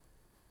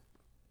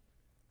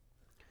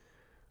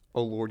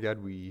Oh Lord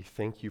God, we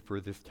thank you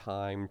for this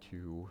time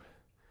to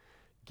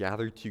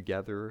gather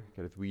together.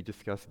 God, as we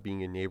discuss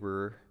being a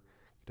neighbor,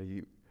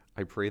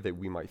 I pray that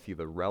we might see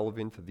the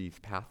relevance of these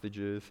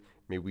passages.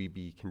 May we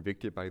be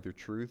convicted by their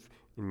truth,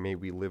 and may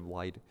we live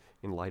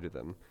in light of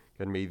them.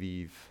 God,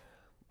 may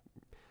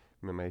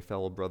my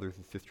fellow brothers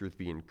and sisters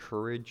be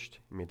encouraged.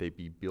 May they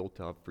be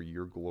built up for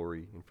your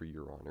glory and for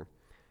your honor.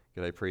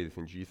 God, I pray this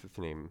in Jesus'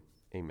 name.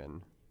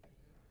 Amen.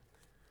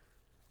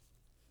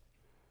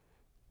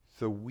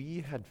 So we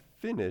had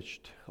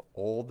finished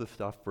all the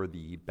stuff for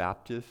the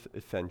Baptist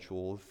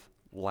Essentials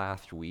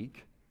last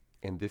week,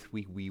 and this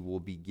week we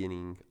will be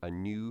beginning a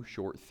new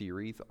short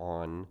series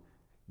on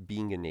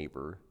being a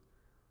neighbor.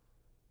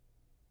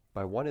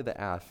 But I wanted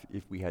to ask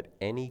if we had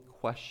any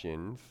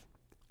questions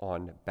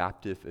on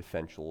Baptist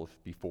Essentials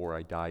before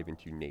I dive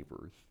into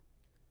neighbors.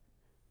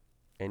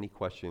 Any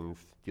questions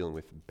dealing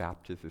with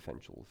Baptist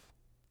Essentials?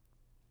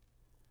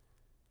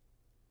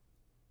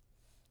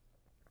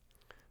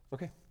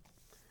 Okay.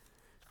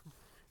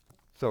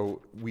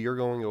 So we are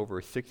going over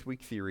a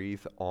 6-week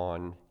series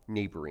on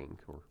neighboring,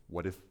 or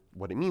what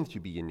it means to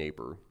be a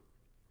neighbor.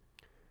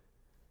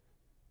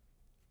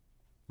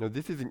 Now,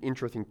 this is an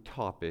interesting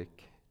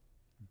topic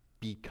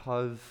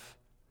because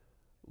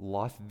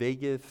Las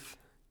Vegas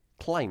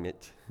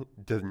climate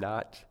does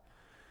not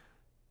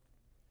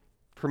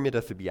permit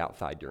us to be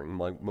outside during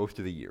most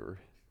of the year.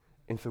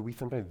 And so we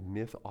sometimes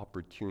miss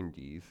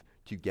opportunities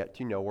to get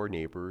to know our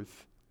neighbors.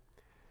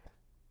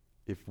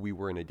 If we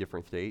were in a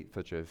different state,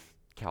 such as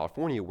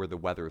California, where the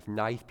weather is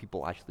nice,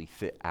 people actually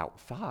sit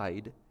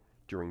outside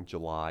during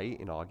July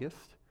and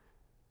August,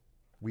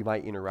 we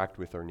might interact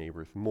with our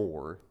neighbors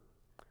more.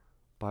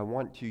 But I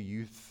want to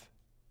use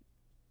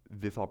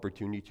this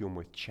opportunity to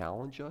almost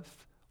challenge us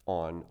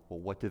on, well,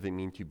 what does it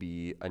mean to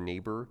be a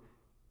neighbor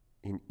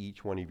in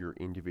each one of your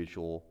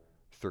individual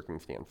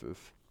circumstances?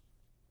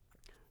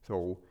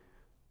 So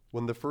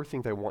one of the first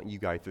things I want you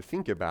guys to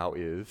think about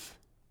is,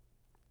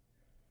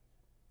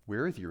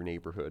 where is your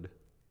neighborhood?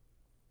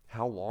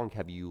 How long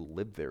have you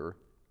lived there?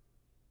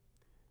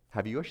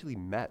 Have you actually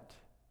met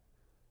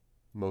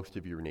most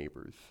of your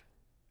neighbors,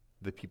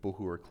 the people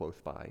who are close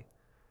by?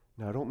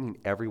 Now, I don't mean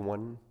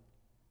everyone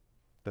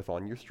that's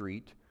on your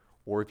street,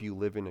 or if you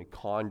live in a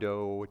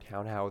condo,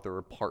 townhouse, or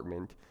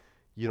apartment,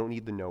 you don't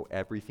need to know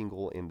every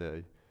single in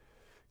the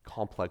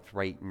complex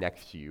right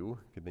next to you,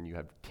 because then you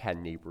have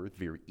 10 neighbors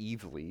very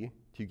easily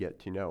to get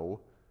to know.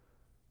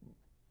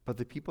 But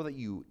the people that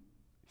you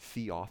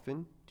see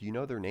often, do you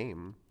know their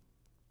name?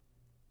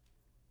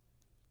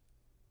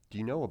 Do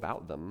you know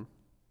about them?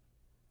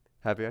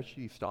 Have you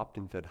actually stopped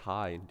and said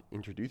hi and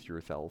introduced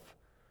yourself?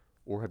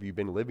 Or have you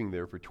been living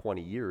there for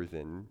 20 years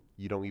and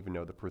you don't even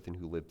know the person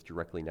who lives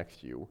directly next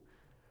to you?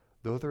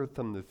 Those are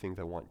some of the things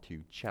I want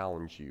to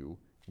challenge you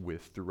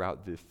with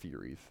throughout this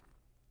series.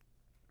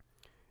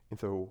 And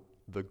so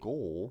the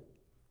goal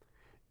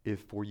is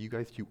for you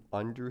guys to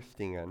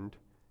understand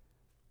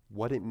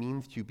what it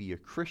means to be a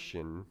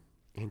Christian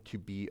and to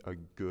be a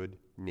good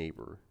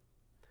neighbor.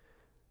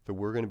 So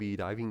we're going to be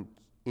diving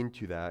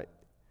into that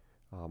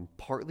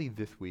partly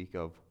this week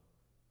of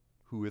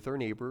who is our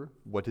neighbor,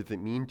 what does it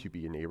mean to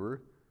be a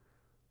neighbor,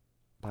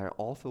 but I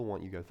also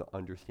want you guys to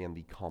understand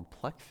the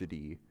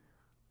complexity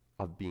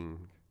of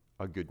being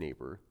a good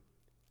neighbor.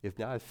 It's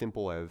not as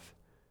simple as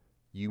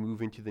you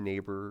move into the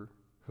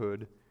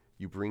neighborhood,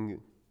 you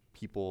bring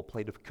people a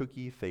plate of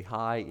cookies, say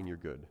hi, and you're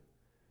good.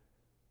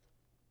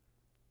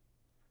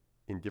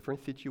 In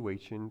different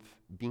situations,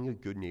 being a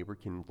good neighbor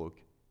can look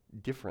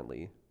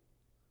differently.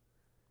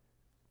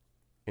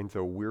 And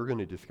so we're going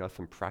to discuss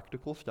some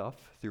practical stuff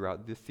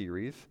throughout this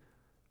series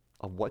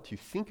of what to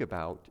think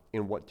about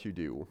and what to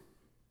do.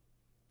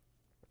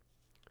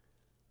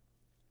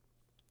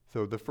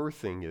 So the first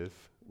thing is,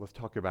 let's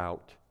talk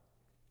about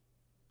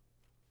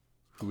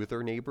who is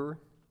our neighbor,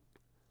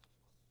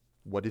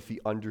 what is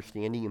the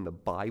understanding in the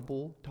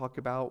Bible talk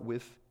about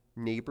with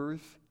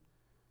neighbors,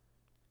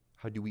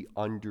 how do we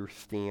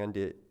understand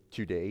it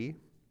today?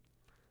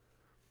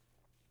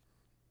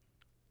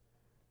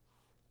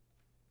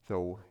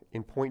 So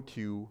in point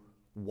 2,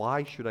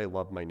 why should I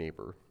love my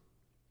neighbor?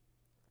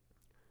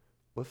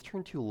 Let's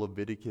turn to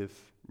Leviticus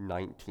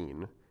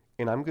 19,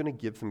 and I'm going to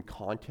give some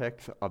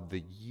context of the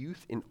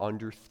use and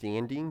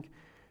understanding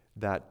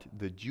that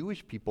the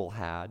Jewish people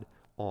had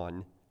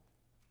on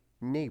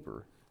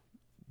neighbor,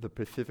 the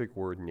Pacific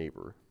word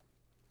neighbor.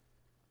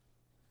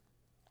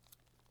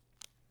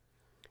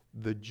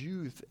 The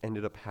Jews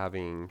ended up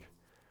having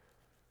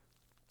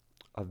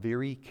a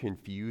very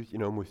confused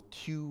and almost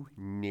too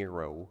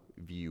narrow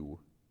view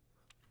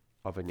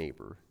of a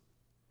neighbor.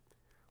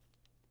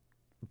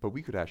 But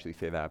we could actually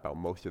say that about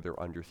most of their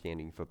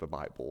understandings of the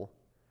Bible.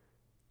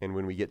 And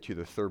when we get to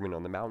the Sermon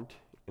on the Mount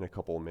in a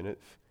couple of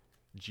minutes,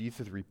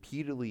 Jesus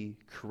repeatedly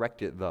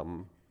corrected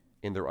them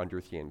in their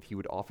understanding. He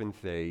would often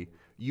say,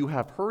 "You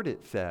have heard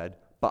it said,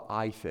 but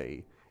I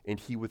say." And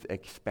he was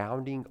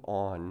expounding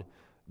on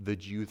the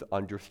Jews'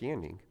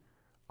 understanding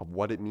of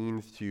what it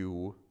means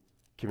to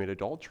commit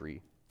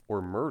adultery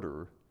or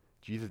murder.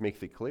 Jesus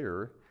makes it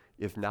clear,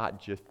 is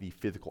not just the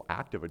physical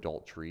act of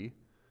adultery,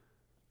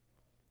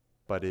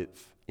 but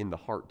it's in the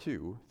heart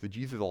too. So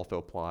Jesus also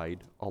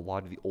applied a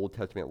lot of the Old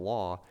Testament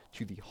law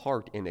to the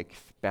heart and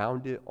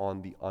expounded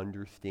on the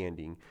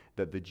understanding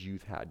that the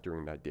Jews had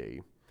during that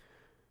day.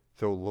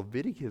 So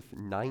Leviticus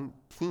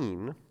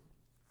 19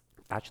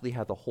 actually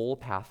has a whole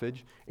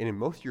passage, and in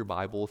most of your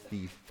Bibles,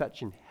 the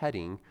section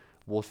heading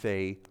will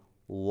say,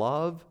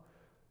 love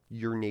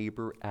your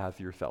neighbor as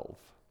yourself.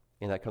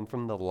 And that comes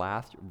from the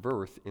last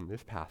verse in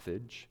this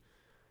passage.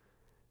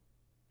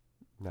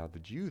 Now, the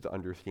Jews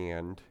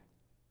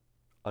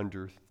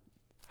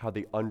how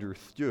they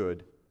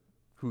understood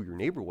who your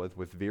neighbor was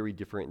very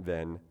different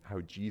than how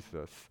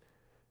Jesus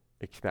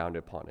expounded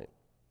upon it.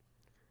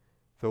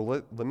 So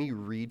let me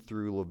read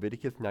through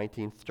Leviticus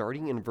 19,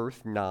 starting in verse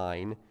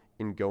 9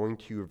 and going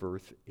to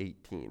verse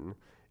 18.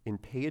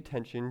 And pay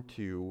attention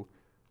to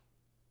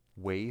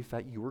ways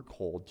that you were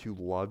called to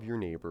love your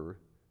neighbor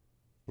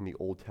in the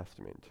Old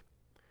Testament.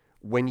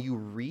 When you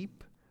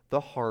reap the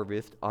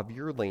harvest of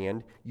your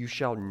land, you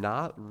shall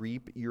not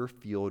reap your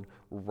field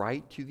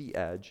right to the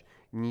edge,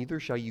 neither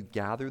shall you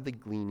gather the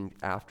gleanings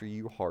after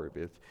you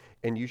harvest,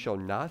 and you shall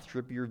not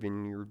strip your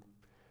vineyard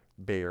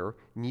bare,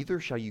 neither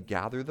shall you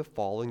gather the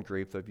fallen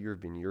grapes of your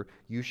vineyard.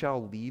 You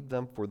shall leave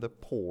them for the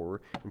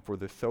poor and for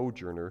the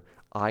sojourner.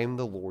 I am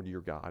the Lord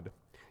your God.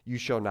 You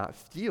shall not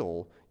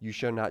steal. You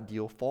shall not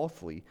deal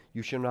falsely.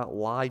 You shall not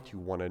lie to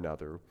one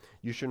another.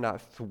 You shall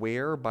not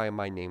swear by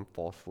my name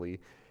falsely,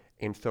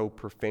 and so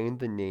profane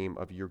the name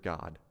of your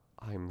God.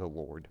 I am the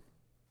Lord.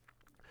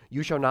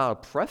 You shall not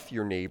oppress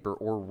your neighbor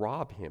or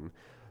rob him.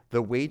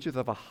 The wages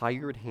of a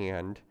hired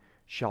hand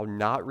shall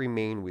not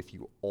remain with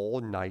you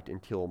all night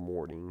until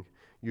morning.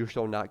 You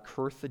shall not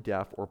curse the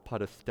deaf or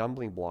put a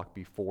stumbling block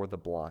before the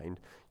blind.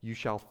 You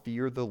shall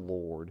fear the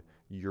Lord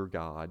your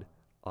God.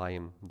 I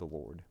am the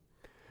Lord.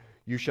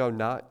 You shall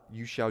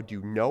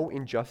do no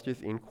injustice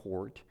in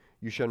court.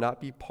 You shall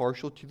not be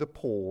partial to the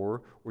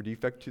poor or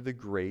defect to the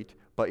great,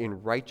 but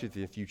in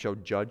righteousness you shall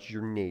judge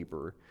your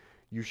neighbor.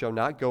 You shall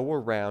not go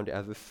around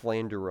as a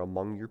slanderer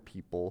among your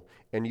people,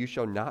 and you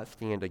shall not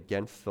stand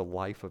against the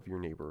life of your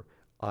neighbor.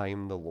 I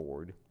am the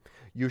Lord.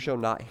 You shall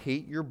not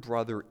hate your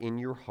brother in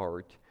your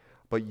heart,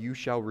 but you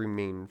shall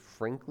remain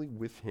frankly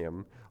with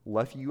him,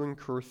 lest you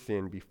incur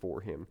sin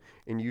before him.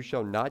 And you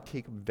shall not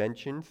take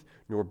vengeance,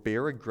 nor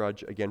bear a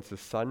grudge against the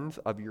sons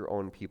of your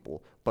own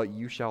people, but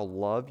you shall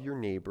love your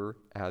neighbor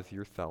as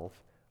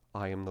yourself.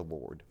 I am the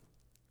Lord.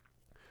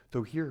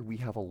 So here we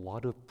have a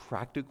lot of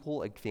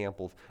practical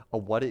examples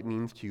of what it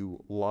means to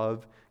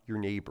love your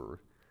neighbor.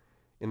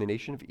 In the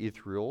nation of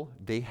Israel,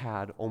 they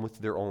had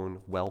almost their own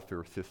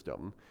welfare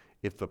system.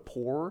 If the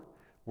poor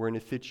were in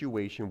a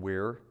situation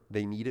where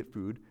they needed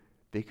food,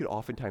 they could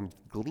oftentimes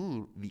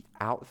glean the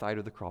outside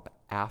of the crop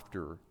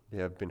after they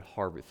have been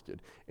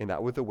harvested. And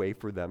that was a way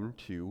for them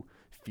to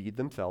feed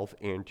themselves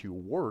and to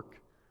work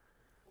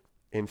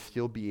and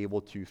still be able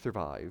to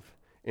survive.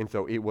 And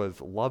so it was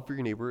love for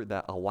your neighbor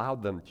that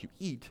allowed them to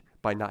eat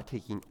by not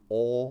taking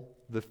all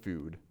the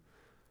food.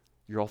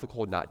 You're also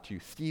called not to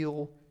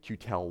steal, to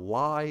tell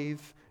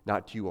lies,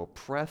 not to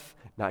oppress,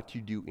 not to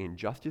do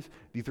injustice.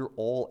 These are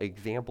all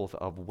examples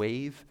of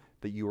ways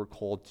that you are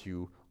called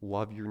to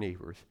love your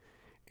neighbors.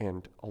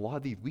 And a lot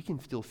of these we can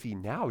still see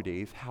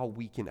nowadays how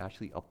we can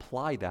actually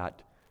apply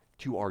that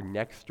to our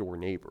next door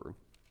neighbor.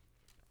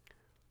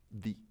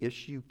 The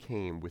issue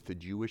came with the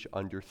Jewish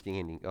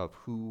understanding of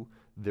who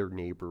their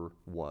neighbor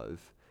was.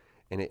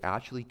 And it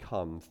actually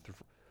comes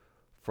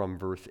from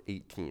verse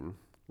 18.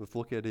 Let's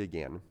look at it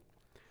again.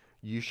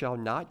 You shall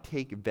not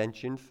take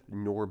vengeance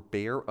nor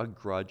bear a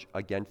grudge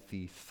against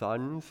the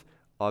sons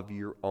of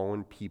your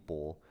own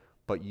people,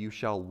 but you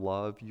shall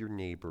love your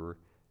neighbor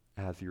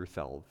as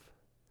yourself.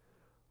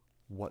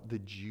 What the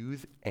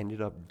Jews ended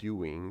up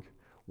doing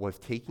was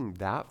taking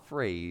that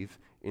phrase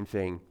and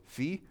saying,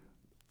 see,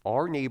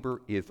 our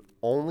neighbor is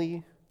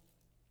only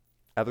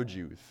other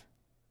Jews.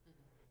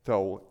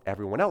 So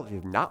everyone else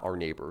is not our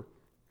neighbor.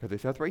 Because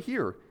it says right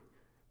here,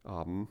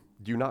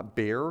 do not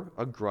bear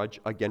a grudge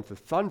against the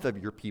sons of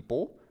your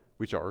people,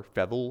 which are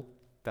fellow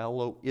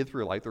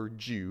Israelites or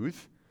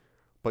Jews,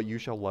 but you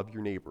shall love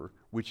your neighbor,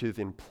 which is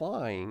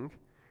implying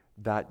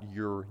that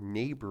your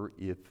neighbor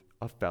is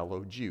a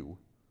fellow Jew.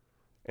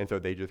 And so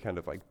they just kind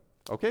of like,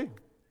 okay,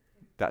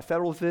 that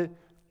settles it.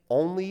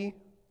 Only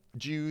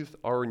Jews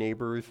are our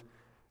neighbors.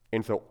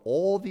 And so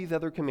all these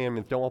other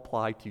commandments don't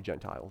apply to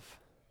Gentiles.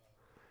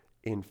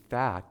 In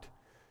fact,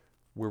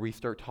 where we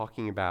start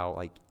talking about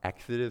like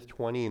Exodus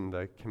 20 and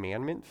the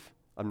commandments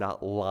of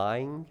not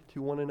lying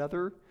to one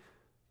another,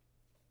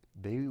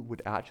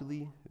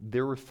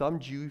 there were some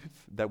Jews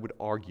that would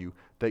argue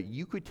that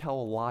you could tell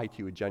a lie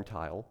to a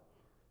Gentile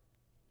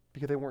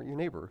because they weren't your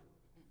neighbor.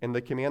 And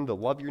the command to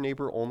love your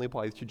neighbor only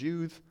applies to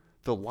Jews,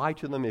 so lie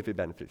to them if it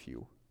benefits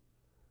you.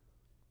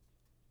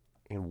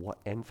 And what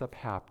ends up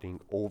happening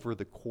over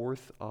the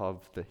course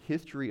of the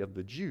history of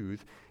the Jews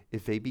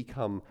is they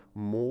become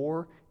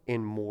more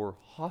and more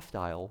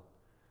hostile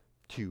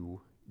to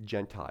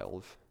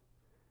Gentiles.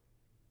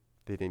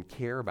 They didn't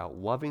care about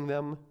loving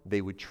them.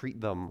 They would treat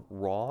them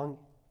wrong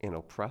and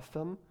oppress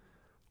them.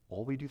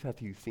 All we do is have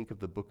to think of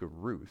the book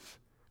of Ruth.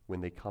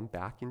 When they come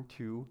back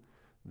into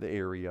the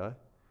area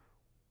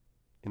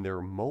and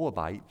they're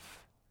Moabites,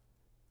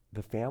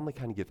 the family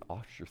kind of gets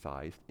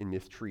ostracized and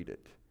mistreated.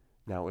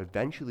 Now,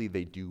 eventually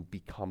they do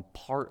become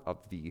part of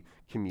the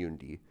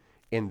community.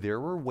 And there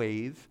were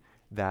ways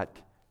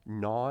that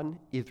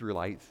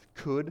non-Israelites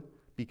could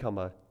become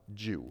a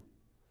Jew.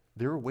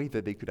 There were ways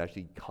that they could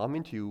actually come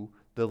into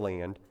the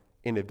land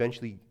and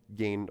eventually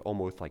gain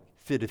almost like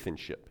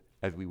citizenship,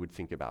 as we would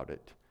think about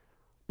it.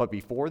 But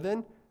before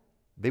then,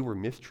 they were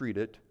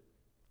mistreated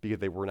because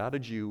they were not a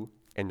Jew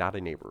and not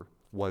a neighbor,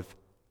 was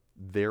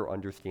their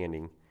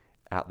understanding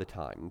at the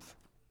times.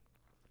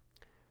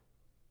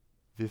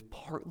 This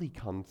partly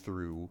comes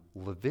through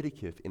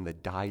Leviticus in the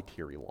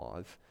dietary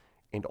laws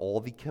and all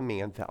the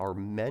commands that are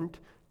meant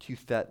to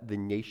set the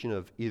nation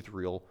of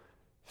Israel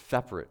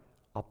separate,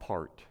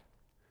 apart.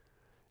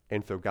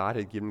 And so God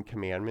had given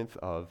commandments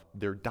of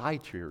their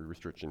dietary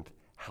restrictions,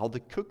 how to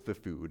cook the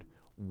food,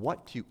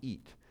 what to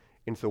eat.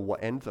 And so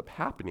what ends up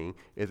happening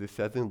is it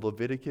says in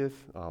Leviticus,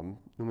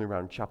 only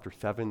around chapter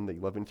 7, the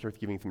 11 starts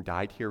giving some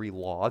dietary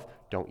laws.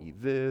 Don't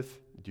eat this,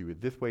 do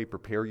it this way,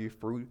 prepare your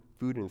food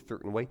in a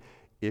certain way.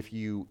 If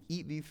you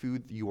eat these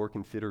foods, you are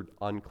considered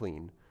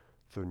unclean.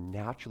 So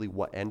naturally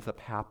what ends up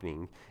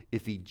happening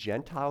is the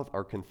Gentiles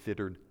are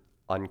considered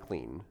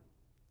unclean.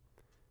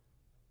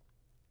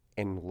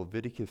 And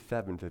Leviticus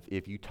 7 says,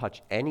 if you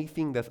touch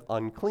anything that's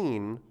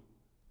unclean,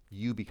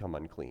 you become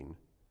unclean.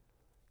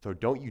 So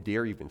don't you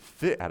dare even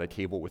sit at a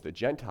table with a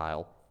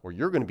Gentile, or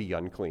you're going to be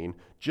unclean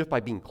just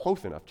by being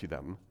close enough to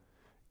them.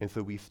 And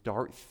so we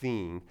start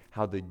seeing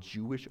how the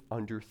Jewish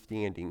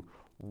understanding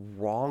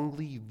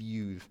wrongly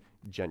views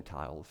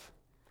Gentiles.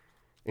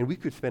 And we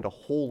could spend a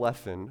whole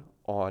lesson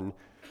on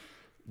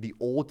the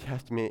Old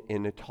Testament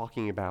and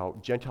talking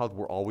about Gentiles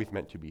were always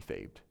meant to be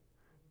saved.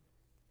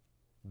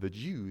 The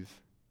Jews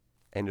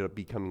ended up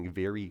becoming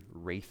very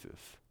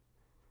racist.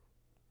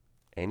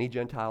 Any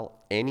Gentile,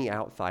 any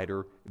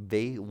outsider,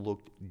 they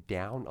looked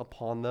down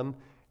upon them,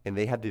 and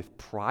they had this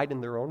pride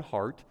in their own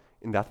heart,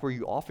 and that's where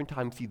you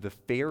oftentimes see the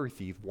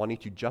Pharisees wanting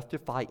to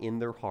justify in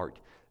their heart.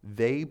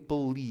 They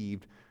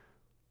believed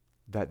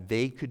that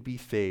they could be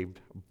saved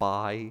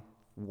by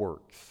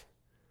works.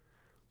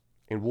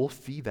 And we'll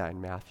see that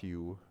in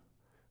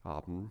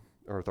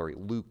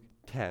Luke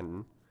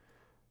 10,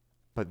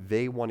 but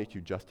they wanted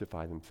to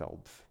justify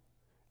themselves.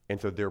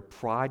 And so their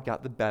pride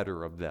got the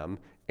better of them,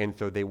 and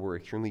so they were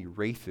extremely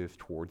racist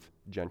towards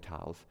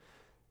Gentiles.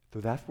 So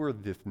that's where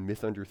this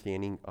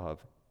misunderstanding of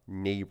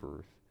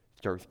neighbors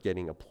starts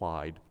getting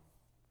applied.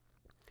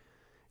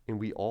 And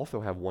we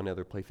also have one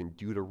other place in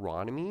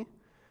Deuteronomy,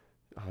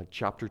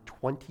 chapter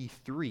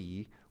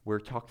 23, where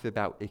it talks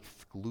about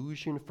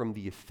exclusion from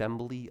the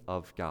assembly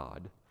of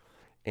God.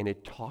 And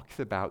it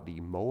talks about the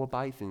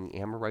Moabites and the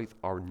Amorites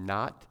are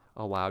not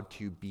allowed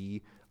to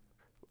be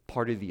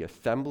part of the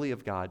assembly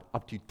of God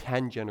up to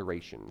 10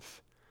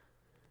 generations.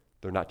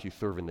 They're not to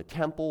serve in the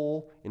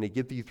temple, and it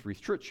gives these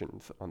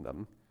restrictions on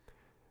them.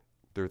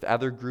 There's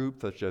other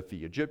groups, such as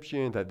the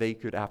Egyptians, that they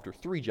could after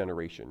 3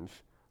 generations.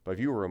 But if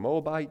you were a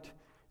Moabite,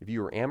 if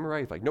you were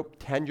Amorite, it's like, nope,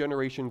 10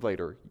 generations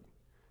later,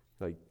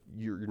 like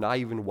you're not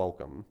even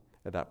welcome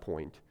at that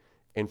point.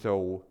 And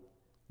so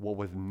what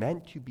was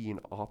meant to be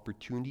an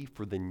opportunity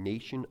for the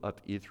nation of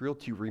Israel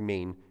to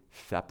remain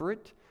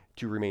separate,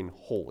 to remain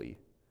holy,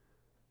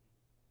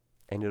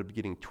 ended up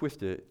getting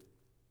twisted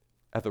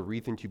as a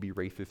reason to be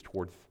racist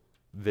towards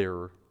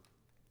their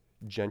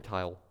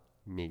Gentile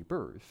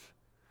neighbors.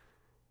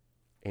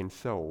 And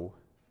so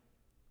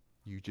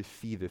you just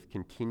see this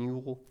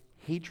continual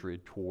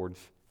hatred towards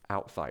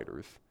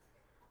outsiders.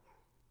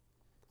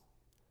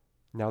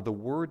 Now, the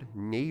word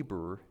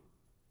neighbor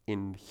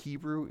in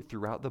Hebrew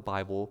throughout the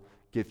Bible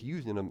gets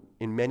used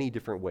in many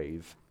different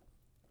ways.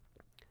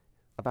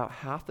 About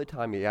half the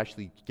time it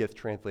actually gets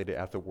translated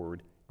as the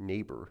word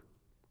neighbor.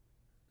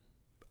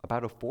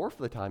 About a fourth of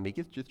the time it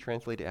gets just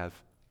translated as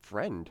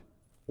friend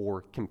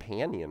or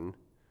companion.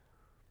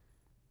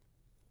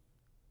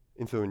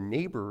 And so a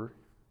neighbor,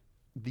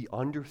 the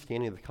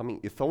understanding of the coming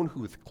is someone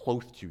who is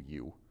close to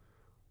you.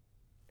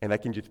 And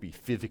that can just be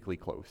physically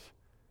close.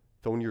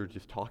 Someone you're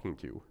just talking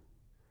to.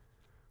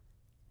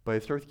 But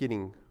it starts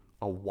getting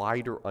a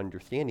wider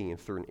understanding in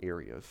certain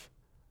areas.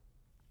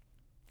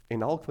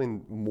 And I'll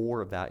explain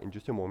more of that in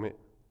just a moment.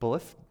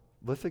 But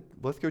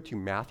let's go to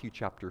Matthew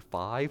chapter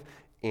 5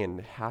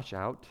 and hash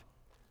out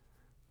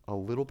a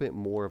little bit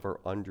more of our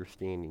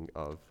understanding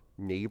of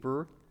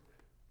neighbor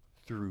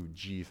through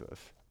Jesus.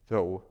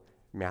 So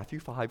Matthew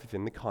 5 is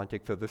in the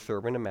context of the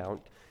Sermon on the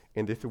Mount,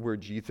 and this is where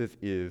Jesus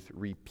is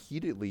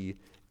repeatedly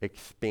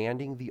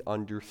expanding the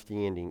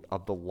understanding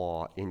of the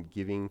law and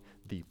giving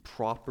the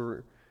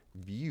proper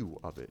view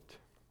of it.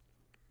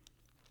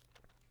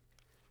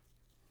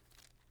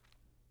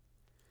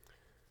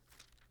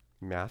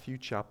 Matthew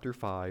chapter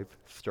 5,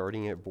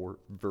 starting at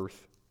verse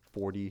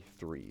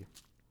 43.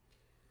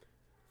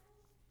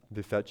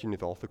 This section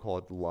is also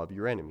called Love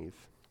Your Enemies.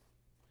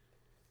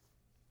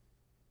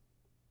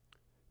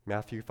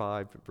 Matthew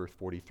 5, verse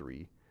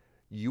 43.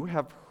 You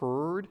have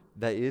heard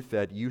that it is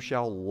said, you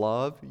shall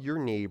love your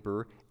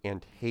neighbor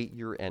and hate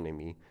your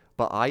enemy.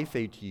 But I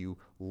say to you,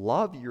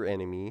 love your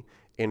enemy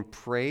and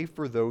pray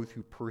for those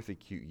who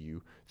persecute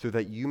you, so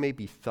that you may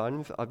be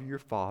sons of your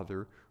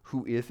Father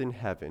who is in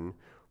heaven.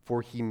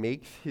 For he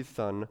makes his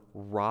sun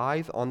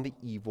rise on the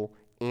evil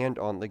and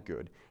on the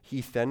good.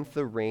 He sends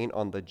the rain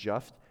on the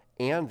just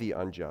and the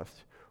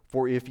unjust.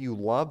 For if you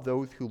love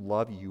those who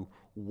love you,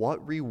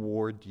 what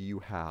reward do you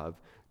have?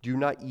 Do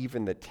not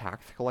even the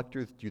tax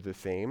collectors do the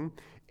same?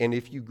 And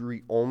if you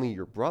greet only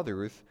your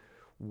brothers,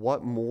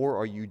 what more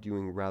are you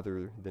doing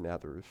rather than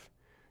others?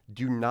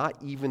 Do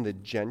not even the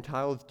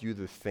Gentiles do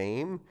the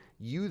same?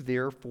 You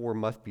therefore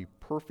must be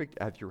perfect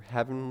as your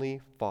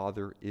heavenly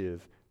Father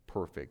is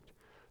perfect.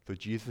 So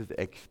Jesus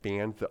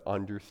expands the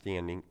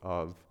understanding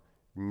of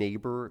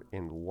neighbor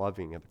and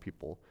loving other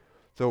people.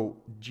 So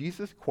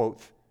Jesus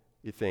quotes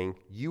is saying,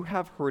 you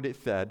have heard it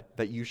said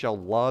that you shall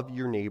love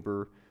your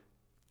neighbor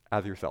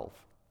as yourself.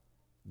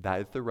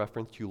 That is the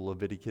reference to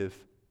Leviticus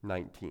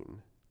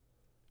 19.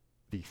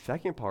 The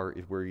second part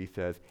is where he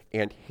says,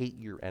 and hate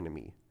your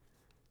enemy.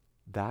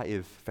 That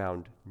is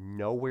found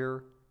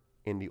nowhere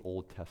in the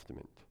Old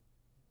Testament.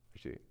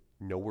 Actually,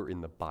 nowhere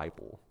in the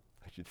Bible,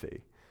 I should say.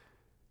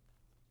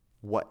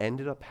 What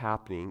ended up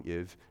happening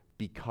is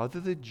because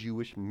of the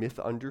Jewish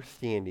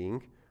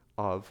misunderstanding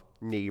of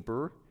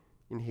neighbor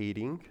and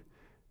hating,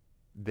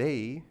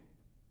 the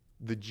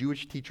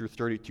Jewish teachers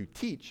started to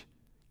teach,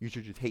 you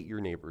should just hate your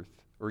neighbors,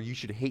 or you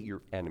should hate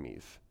your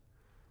enemies.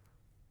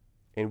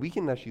 And we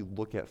can actually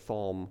look at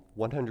Psalm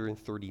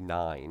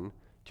 139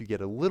 to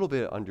get a little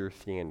bit of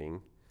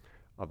understanding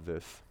of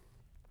this.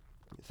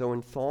 So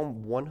in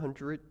Psalm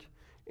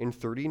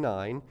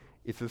 139,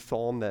 it's a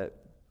psalm that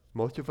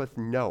most of us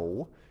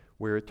know,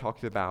 where it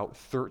talks about,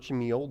 search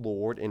me, O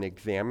Lord, and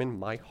examine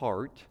my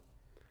heart.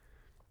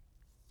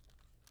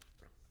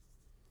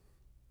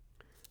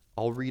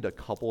 I'll read a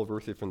couple of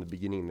verses from the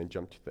beginning and then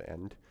jump to the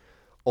end.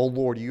 O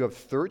Lord, you have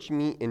searched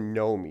me and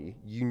know me.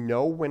 You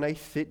know when I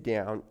sit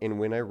down and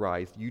when I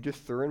rise. You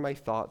discern my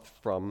thoughts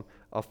from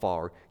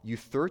afar. You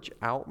search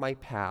out my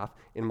path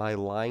and my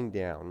lying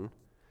down.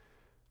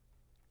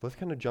 Let's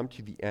kind of jump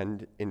to the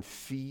end and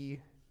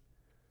see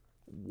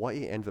what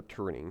it ends up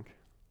turning.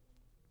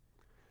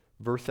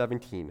 Verse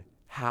 17,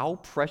 how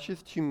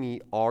precious to me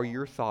are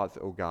your thoughts,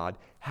 O God.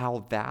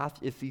 How vast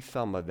is the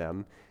sum of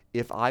them.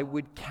 If I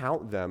would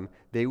count them,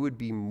 they would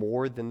be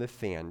more than the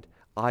sand.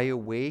 I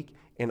awake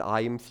and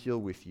I am still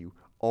with you.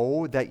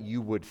 Oh, that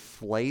you would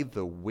slay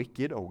the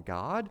wicked, O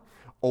God.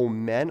 O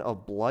men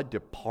of blood,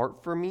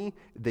 depart from me.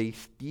 They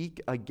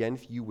speak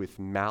against you with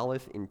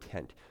malice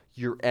intent.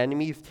 Your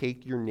enemies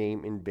take your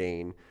name in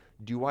vain.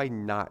 Do I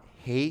not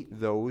hate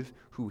those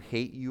who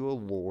hate you, O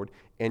Lord?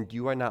 And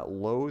do I not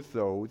loathe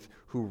those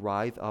who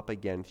rise up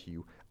against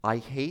you? I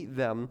hate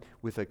them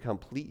with a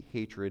complete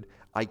hatred.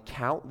 I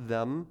count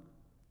them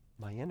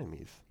my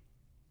enemies.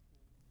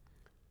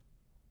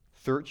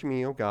 Search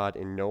me, O God,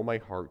 and know my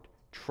heart.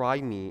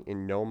 Try me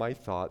and know my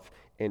thoughts.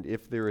 And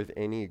if there is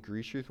any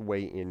egregious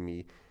way in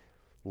me,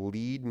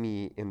 lead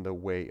me in the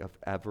way of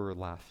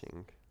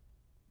everlasting.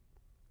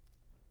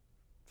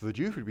 So the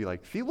Jews would be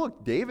like, see,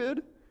 look,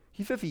 David,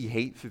 he says he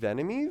hates his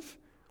enemies.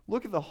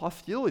 Look at the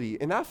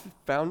hostility, and that's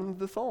found in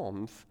the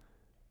Psalms.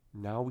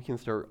 Now we can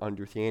start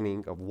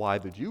understanding of why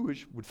the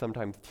Jewish would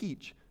sometimes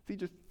teach, see,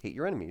 just hate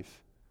your enemies.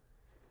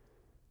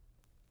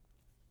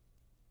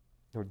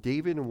 Now,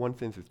 David, in one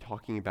sense, is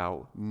talking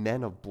about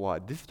men of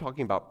blood. This is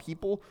talking about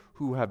people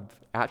who have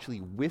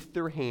actually, with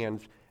their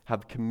hands,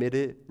 have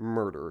committed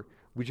murder,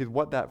 which is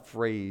what that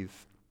phrase,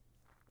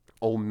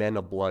 "O men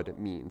of blood,"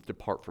 means.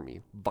 Depart from me.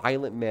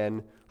 Violent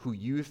men who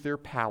use their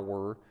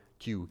power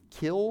to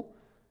kill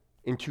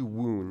and to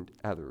wound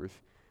others.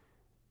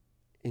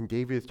 And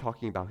David is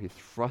talking about his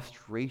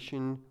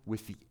frustration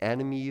with the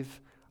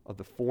enemies of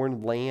the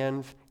foreign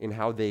lands and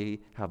how they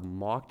have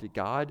mocked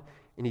God.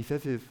 And he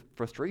says his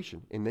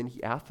frustration, and then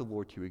he asks the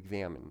Lord to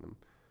examine them.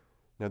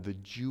 Now, the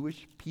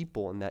Jewish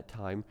people in that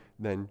time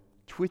then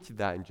twisted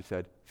that and just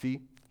said,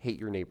 see, hate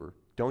your neighbor.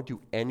 Don't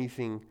do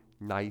anything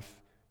nice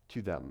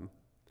to them.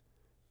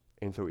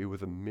 And so it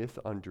was a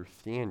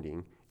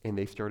misunderstanding, and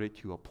they started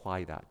to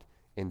apply that.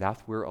 And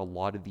that's where a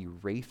lot of the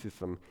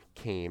racism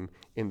came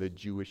in the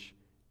Jewish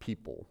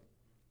people.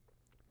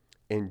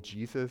 And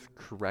Jesus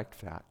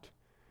corrects that.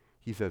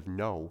 He says,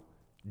 no,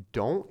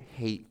 don't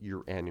hate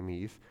your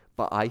enemies,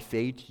 but I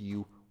say to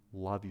you,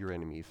 love your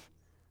enemies.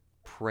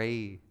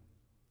 Pray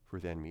for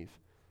the enemies.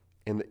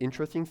 And the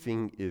interesting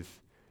thing is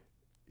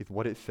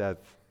what it says.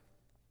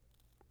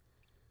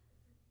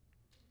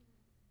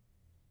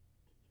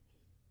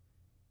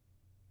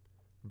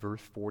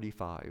 Verse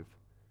 45.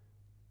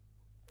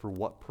 For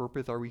what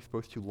purpose are we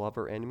supposed to love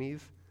our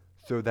enemies?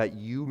 So that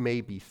you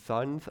may be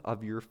sons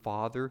of your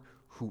Father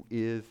who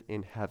is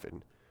in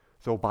heaven.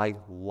 So by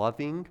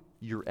loving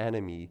your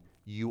enemy,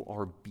 you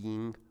are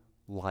being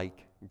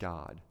like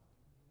God.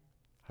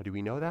 How do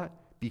we know that?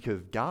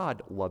 Because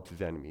God loves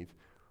his enemies.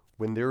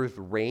 When there is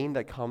rain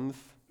that comes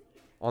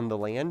on the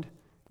land,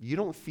 You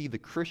don't see the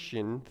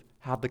Christians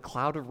have the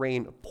cloud of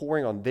rain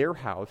pouring on their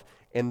house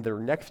and their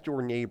next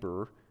door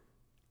neighbor,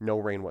 no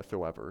rain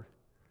whatsoever.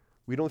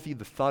 We don't see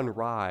the sun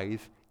rise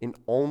and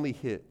only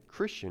hit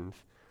Christians,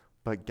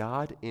 but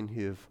God in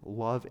his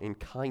love and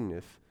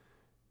kindness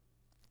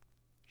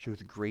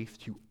shows grace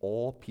to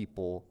all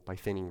people by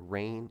sending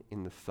rain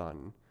in the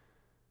sun.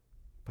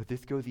 But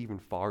this goes even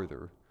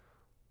farther,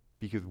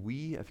 because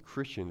we as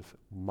Christians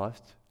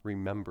must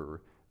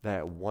remember that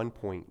at one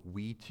point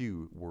we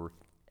too were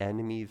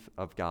enemies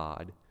of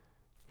God,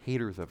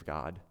 haters of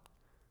God.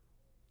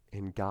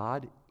 And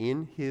God,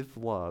 in his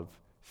love,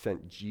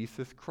 sent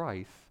Jesus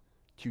Christ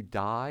to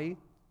die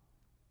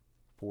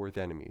for his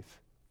enemies.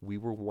 We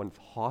were once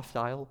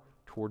hostile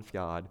towards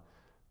God,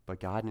 but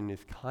God in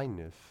his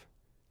kindness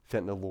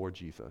sent the Lord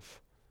Jesus.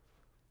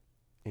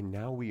 And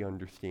now we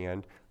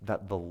understand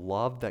that the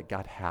love that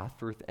God has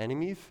for his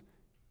enemies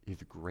is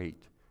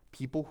great.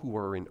 People who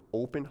are in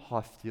open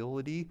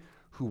hostility,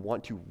 who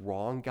want to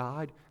wrong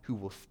God, who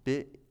will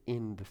spit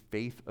in the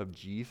face of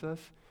Jesus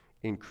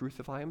and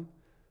crucify him.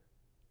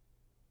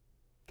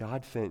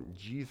 God sent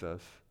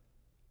Jesus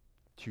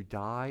to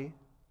die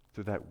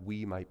so that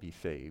we might be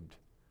saved.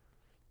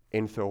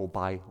 And so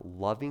by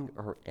loving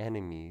our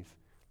enemies,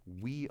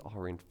 we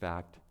are in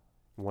fact,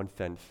 in one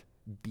sense,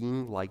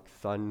 being like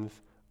sons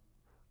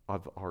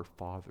of our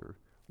Father.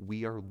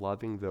 We are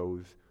loving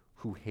those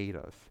who hate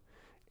us.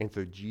 And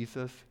so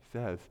Jesus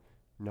says,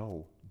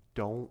 no,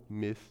 don't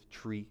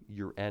mistreat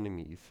your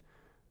enemies.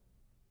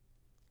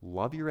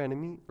 Love your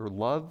enemy, or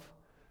love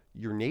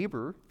your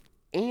neighbor,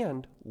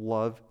 and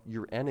love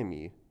your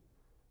enemy.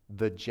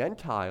 The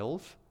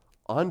Gentiles,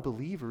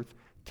 unbelievers,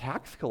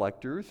 tax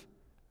collectors,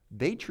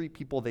 they treat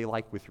people they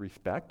like with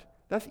respect.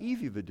 That's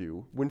easy to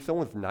do. When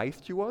someone's nice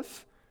to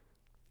us,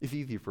 it's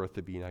easy for us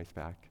to be nice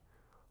back.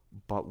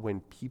 But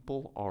when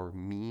people are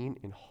mean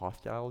and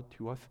hostile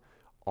to us,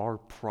 our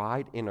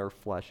pride in our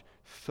flesh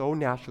so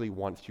naturally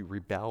wants to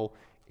rebel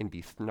and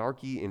be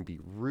snarky and be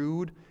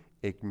rude,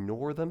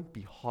 ignore them,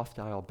 be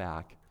hostile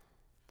back.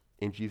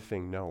 And Jesus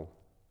saying, no,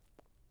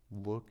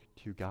 look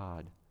to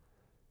God,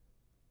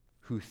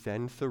 who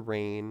sends the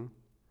rain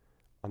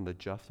on the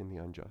just and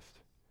the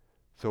unjust.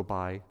 So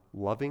by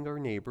loving our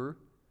neighbor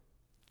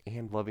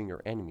and loving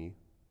our enemy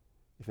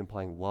is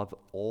implying love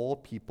all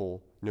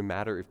people, no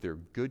matter if they're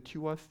good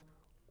to us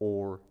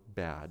or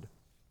bad.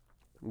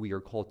 We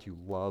are called to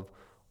love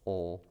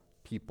all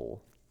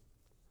people.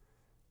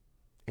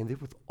 And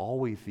this was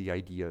always the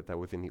idea that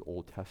was in the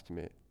Old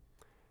Testament.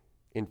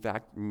 In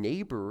fact,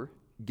 neighbor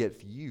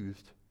gets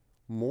used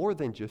more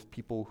than just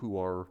people who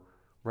are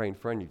right in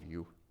front of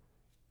you.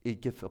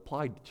 It gets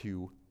applied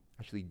to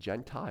actually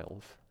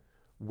Gentiles.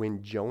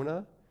 When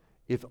Jonah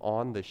is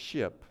on the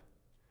ship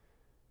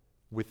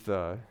with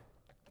the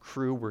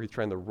crew where he's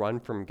trying to run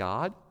from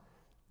God,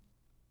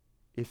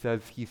 it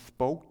says he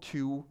spoke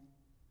to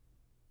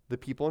the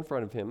people in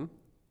front of him,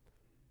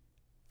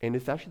 and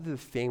it's actually the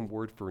same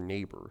word for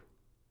neighbor.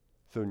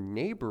 So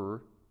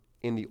neighbor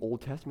in the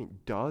Old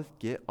Testament does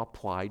get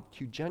applied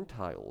to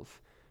Gentiles.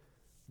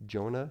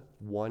 Jonah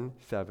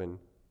 1:7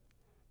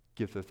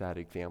 gives us that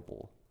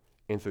example.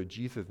 And so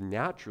Jesus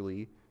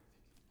naturally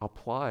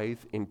applies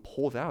and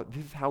pulls out,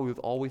 this is how it was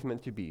always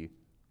meant to be.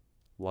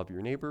 Love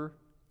your neighbor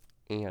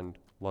and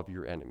love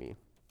your enemy.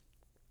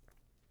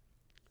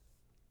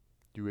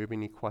 Do we have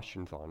any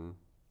questions on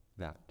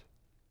that?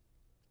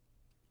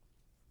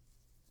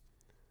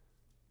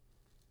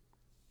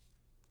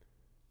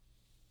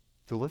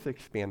 So let's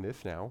expand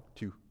this now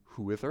to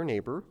who is our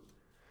neighbor.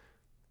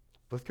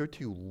 Let's go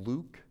to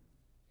Luke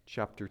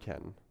chapter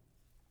 10.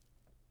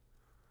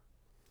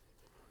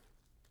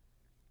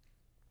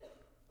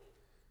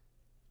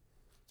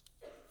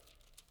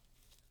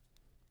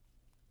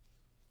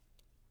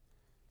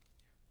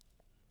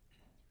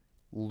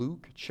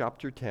 Luke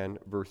chapter 10,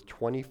 verse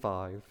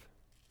 25.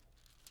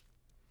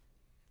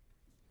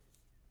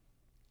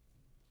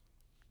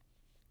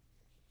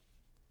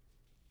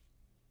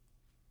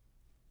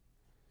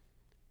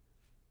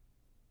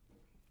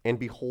 And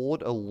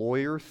behold, a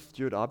lawyer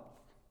stood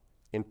up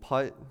to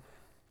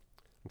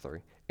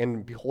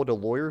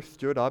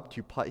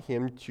put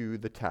him to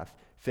the test,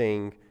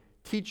 saying,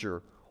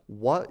 Teacher,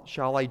 what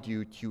shall I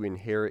do to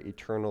inherit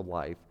eternal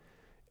life?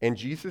 And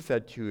Jesus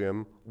said to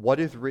him, What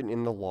is written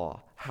in the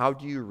law? How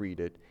do you read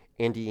it?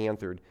 And he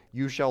answered,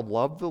 You shall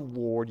love the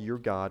Lord your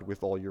God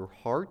with all your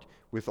heart,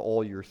 with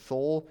all your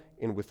soul,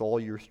 and with all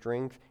your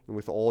strength, and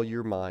with all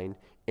your mind,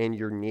 and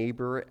your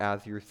neighbor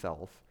as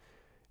yourself.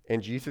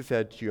 And Jesus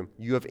said to him,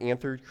 You have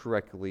answered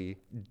correctly.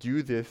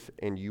 Do this,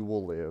 and you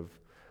will live.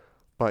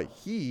 But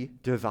he,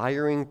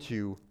 desiring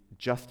to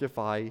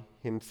justify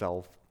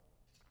himself,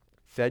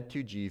 said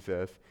to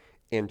Jesus,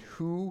 And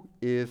who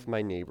is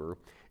my neighbor?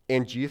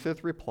 And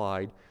Jesus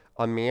replied,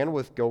 A man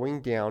was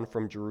going down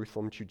from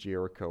Jerusalem to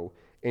Jericho,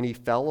 and he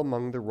fell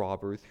among the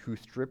robbers, who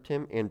stripped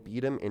him and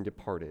beat him and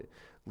departed,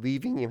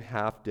 leaving him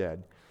half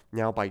dead.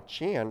 Now by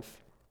chance,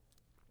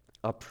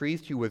 a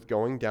priest who was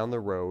going down the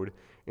road,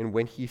 and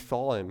when he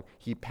saw him,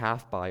 he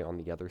passed by on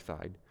the other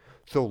side.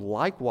 So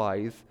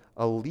likewise,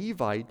 a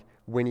Levite,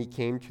 when he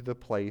came to the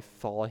place,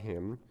 saw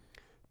him,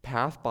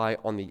 passed by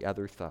on the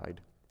other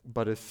side.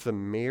 But a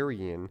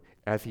Samaritan,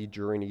 as he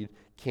journeyed,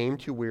 came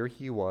to where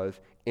he was,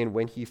 and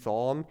when he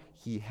saw him,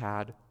 he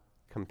had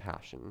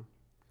compassion.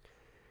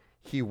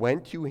 He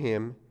went to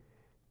him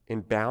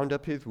and bound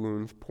up his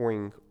wounds,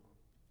 pouring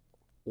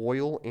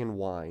oil and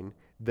wine.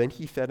 Then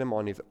he set him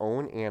on his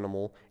own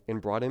animal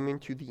and brought him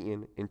into the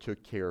inn and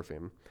took care of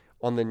him.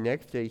 On the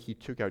next day he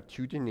took out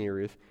 2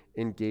 denarii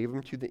and gave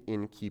them to the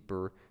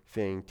innkeeper,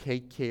 saying,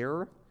 "Take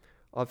care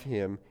of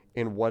him,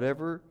 and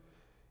whatever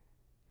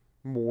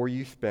more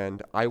you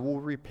spend, I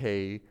will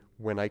repay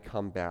when I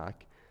come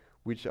back.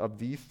 Which of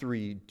these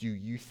 3 do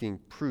you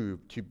think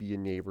proved to be a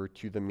neighbor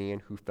to the man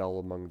who fell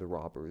among the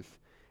robbers?"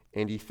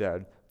 And he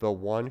said, "The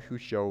one who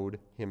showed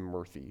him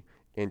mercy."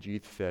 And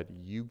Jesus said,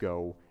 "You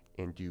go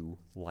and do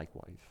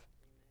likewise."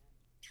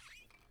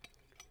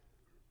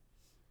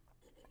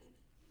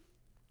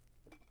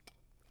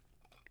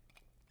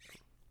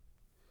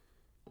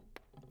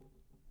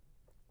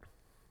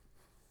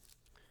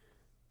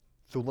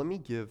 So let me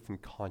give some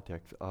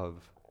context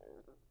of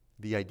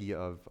the idea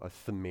of a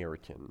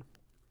Samaritan.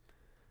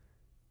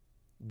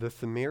 The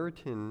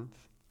Samaritans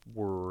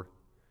were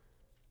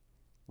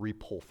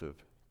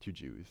repulsive to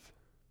Jews.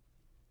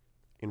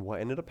 And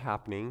what ended up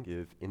happening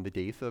is, in the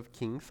days of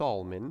King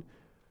Solomon,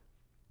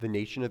 the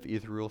nation of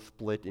Israel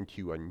split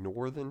into a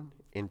northern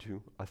and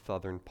to a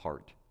southern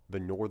part.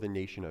 The northern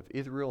nation of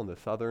Israel and the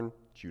southern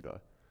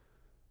Judah.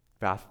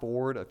 Fast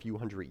forward a few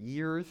hundred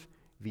years,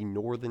 the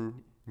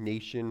northern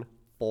nation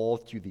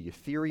falls to the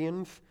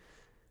Assyrians,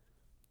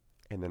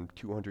 and then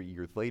 200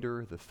 years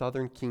later, the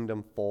southern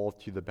kingdom falls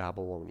to the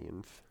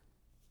Babylonians.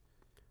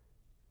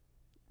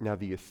 Now,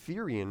 the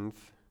Assyrians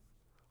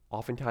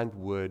oftentimes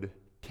would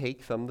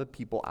take some of the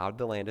people out of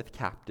the land as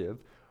captive,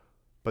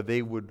 but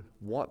they would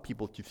want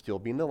people to still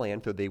be in the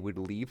land, so they would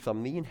leave some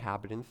of the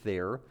inhabitants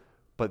there.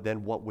 But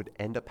then what would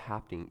end up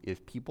happening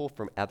is people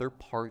from other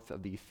parts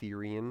of the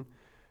Assyrian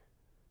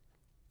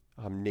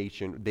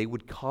nation, they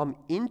would come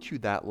into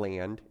that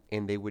land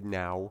and they would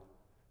now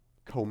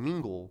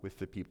commingle with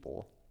the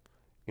people.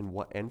 And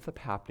what ends up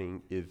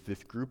happening is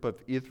this group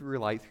of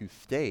Israelites who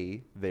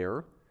stay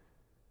there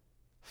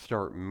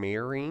start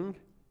marrying,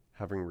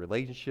 having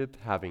relationships,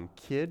 having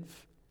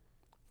kids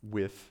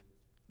with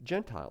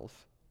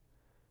Gentiles.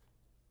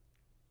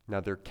 Now,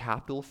 their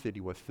capital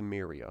city was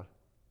Samaria.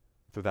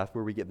 So that's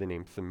where we get the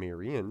name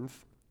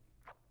Samaritans.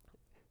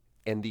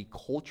 And the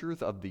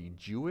cultures of the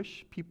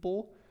Jewish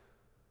people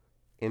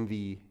and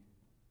the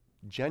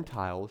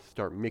Gentiles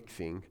start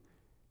mixing,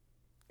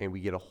 and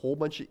we get a whole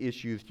bunch of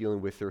issues dealing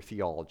with their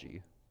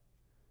theology.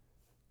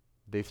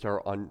 They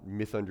start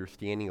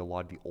misunderstanding a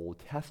lot of the Old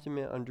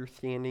Testament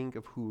understanding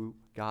of who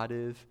God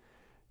is.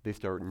 They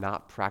start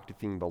not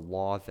practicing the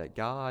laws that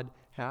God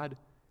had.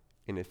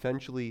 And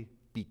essentially,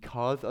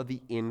 because of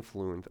the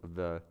influence of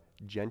the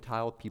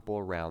Gentile people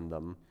around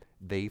them,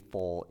 they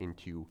fall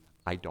into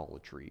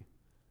idolatry.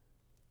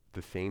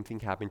 The same thing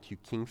happened to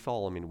King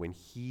Solomon when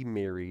he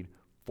married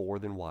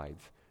foreign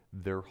wives.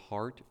 Their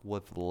heart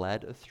was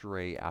led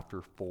astray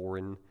after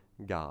foreign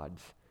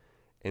gods.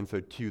 And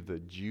so to the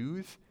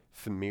Jews,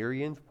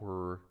 Samaritans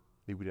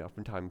they would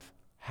oftentimes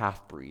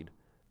half-breed.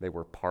 They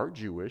were part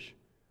Jewish,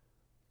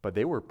 but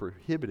they were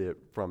prohibited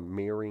from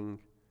marrying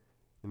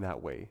in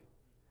that way.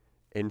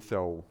 And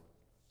so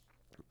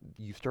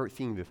you start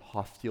seeing this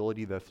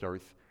hostility that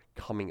starts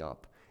coming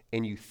up.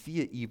 And you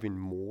see it even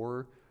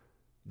more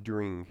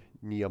during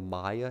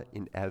Nehemiah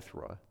and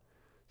Ezra.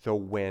 So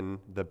when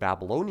the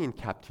Babylonian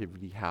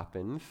captivity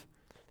happens,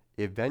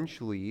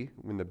 eventually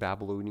when the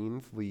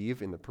Babylonians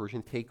leave and the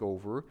Persians take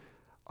over,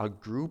 a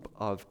group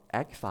of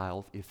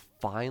exiles is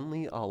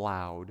finally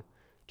allowed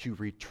to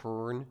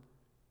return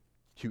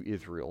to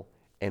Israel.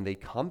 And they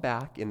come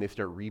back and they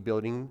start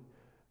rebuilding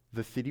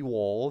the city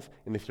walls,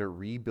 and they start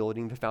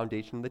rebuilding the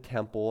foundation of the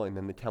temple and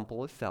then the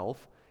temple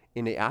itself.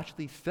 And it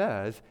actually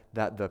says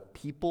that the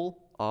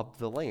people of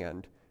the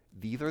land,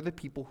 these are the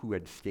people who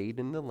had stayed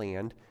in the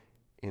land,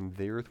 and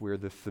there's where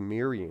the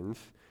Samaritans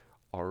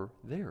are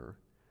there.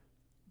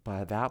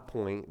 By that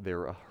point,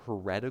 they're a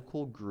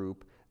heretical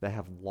group that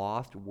have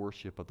lost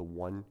worship of the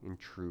one and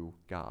true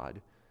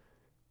God.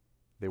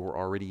 They were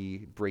already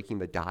breaking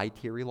the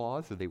dietary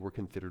laws, so they were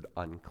considered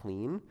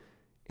unclean,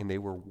 and they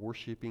were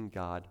worshiping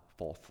God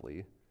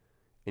falsely.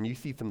 And you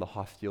see some of the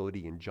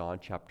hostility in John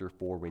chapter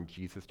 4 when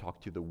Jesus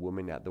talked to the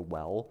woman at the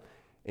well,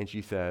 and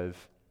she says,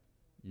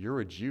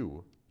 "You're a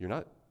Jew. You're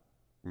not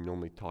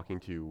normally talking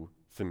to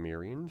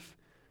Samaritans."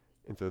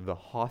 And so the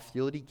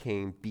hostility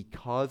came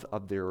because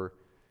of their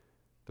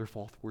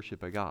false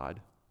worship of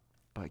God.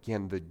 But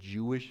again, the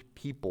Jewish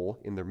people,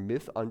 in their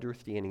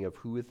misunderstanding of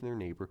who is their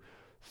neighbor,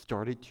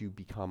 started to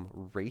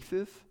become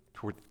racist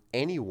towards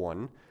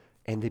anyone,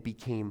 and they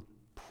became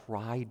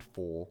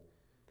prideful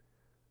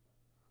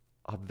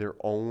of their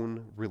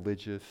own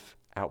religious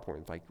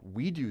outpourings. Like,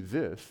 we do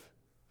this,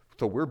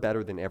 so we're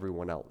better than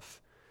everyone else.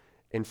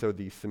 And so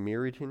the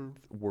Samaritans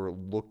were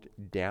looked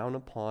down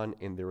upon,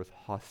 and there was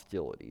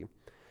hostility.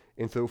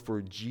 And so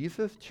for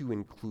Jesus to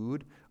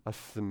include a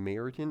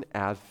Samaritan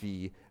as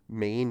the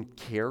main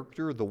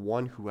character, the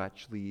one who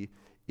actually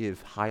is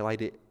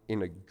highlighted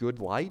in a good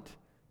light,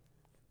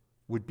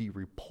 would be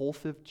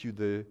repulsive to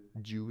the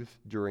Jews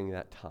during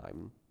that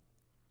time.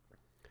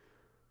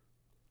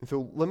 And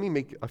so let me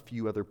make a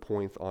few other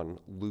points on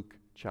Luke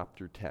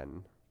chapter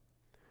 10.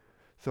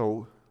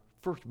 So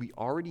first, we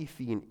already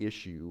see an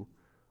issue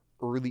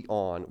early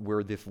on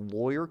where this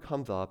lawyer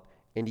comes up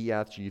and he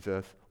asks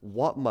Jesus,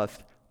 "What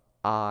must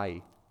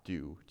I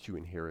do to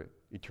inherit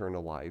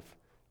eternal life?"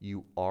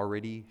 You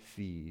already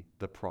see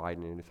the pride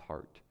in his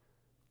heart.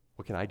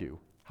 What can I do?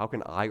 How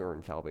can I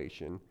earn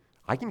salvation?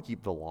 I can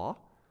keep the law.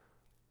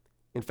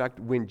 In fact,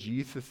 when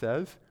Jesus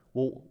says,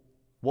 "Well,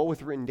 what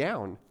was written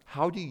down?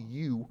 How do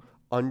you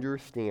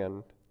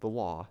understand the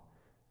law?"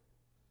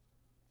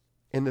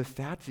 And the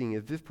sad thing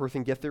is this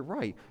person gets it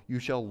right. You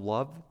shall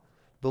love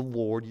the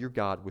Lord your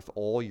God with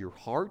all your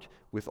heart,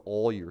 with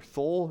all your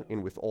soul,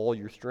 and with all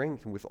your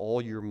strength, and with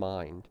all your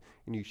mind.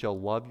 And you shall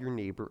love your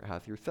neighbor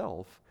as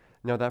yourself.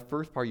 Now that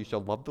first part, you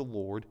shall love the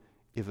Lord,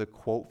 is a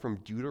quote from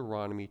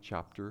Deuteronomy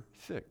chapter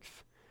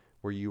 6,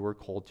 where you are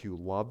called to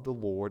love the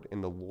Lord,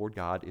 and the Lord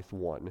God is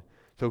one.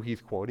 So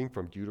he's quoting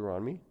from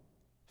Deuteronomy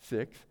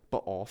 6, but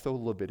also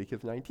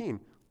Leviticus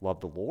 19. Love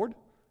the Lord,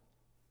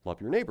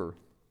 love your neighbor.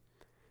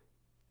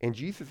 And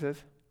Jesus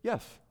says,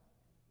 yes,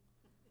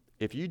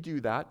 if you do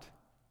that,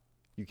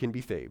 you can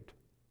be saved.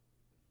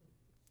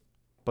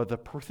 But the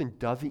person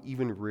doesn't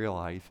even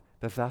realize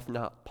that that's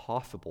not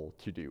possible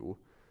to do.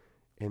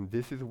 And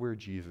this is where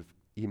Jesus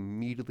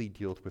immediately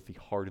deals with the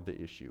heart of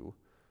the issue.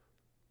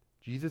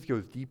 Jesus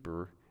goes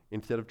deeper.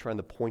 Instead of trying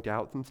to point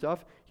out some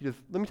stuff, he just,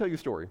 let me tell you a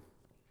story.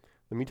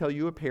 Let me tell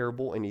you a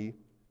parable, and he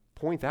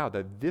points out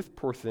that this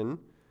person,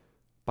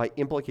 by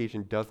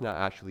implication, does not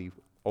actually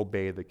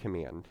obey the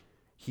command.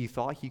 He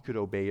thought he could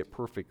obey it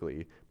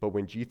perfectly, but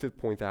when Jesus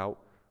points out,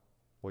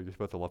 well, you're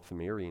supposed to love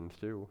Samaritans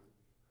too,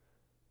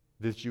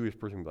 this Jewish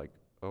person was like,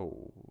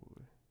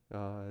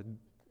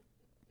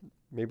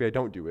 maybe I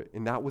don't do it.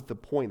 And that was the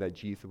point that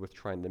Jesus was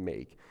trying to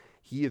make.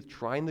 He is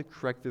trying to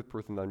correct this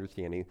person's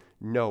understanding.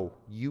 No,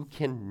 you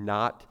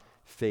cannot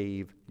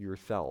save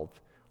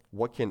yourself.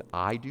 What can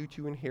I do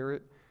to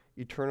inherit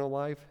eternal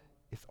life?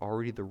 It's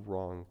already the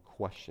wrong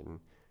question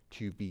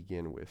to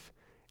begin with.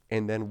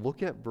 And then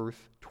look at verse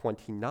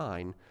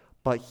 29.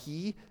 But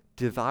he,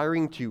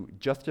 desiring to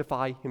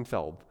justify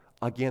himself,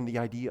 again, the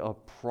idea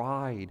of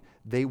pride.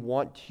 They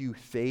want to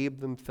save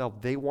themselves.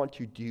 They want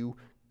to do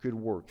good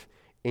works.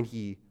 And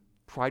he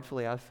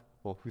pridefully asks,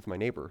 well, who's my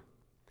neighbor?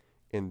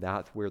 And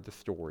that's where the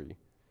story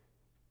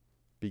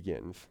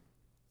begins.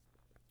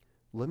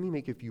 Let me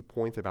make a few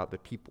points about the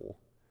people.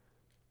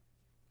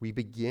 We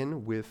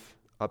begin with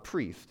a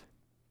priest.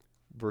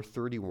 Verse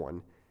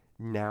 31.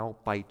 Now,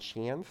 by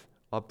chance,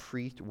 a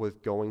priest was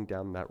going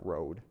down that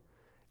road.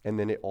 And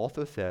then it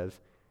also says,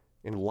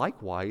 and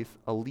likewise,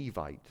 a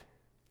Levite.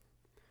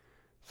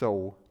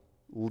 So,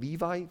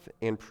 Levites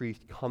and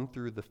priests come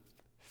through the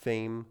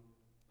same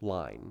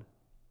line.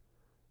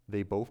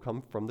 They both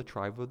come from the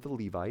tribe of the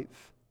Levites.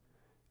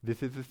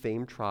 This is the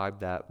same tribe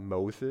that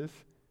Moses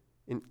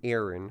and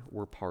Aaron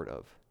were part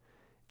of.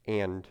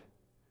 And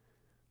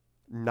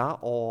not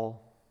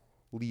all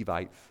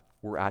Levites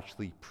were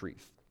actually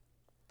priests.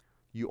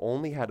 You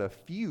only had a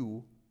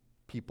few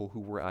people who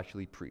were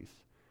actually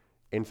priests.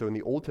 And so in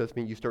the Old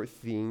Testament, you start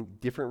seeing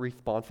different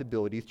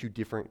responsibilities to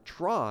different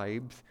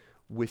tribes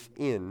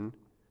within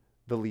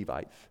the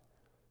Levites.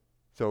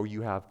 So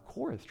you have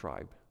Korah's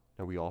tribe.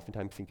 Now we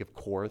oftentimes think of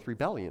Korah's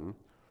rebellion.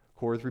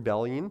 Korah's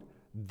rebellion,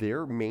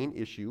 their main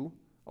issue,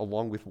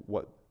 along with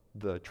what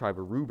the tribe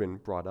of Reuben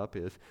brought up,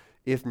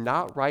 is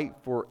not right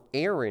for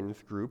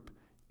Aaron's group,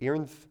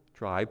 Aaron's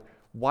tribe.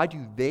 Why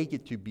do they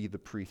get to be the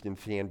priest and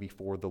stand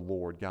before the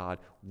Lord God?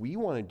 We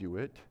want to do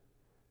it.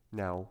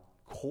 Now,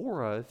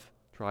 Korah's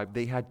tribe,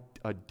 they had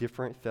a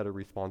different set of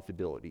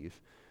responsibilities.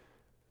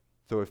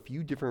 So a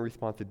few different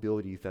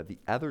responsibilities that the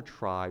other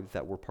tribes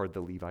that were part of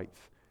the Levites,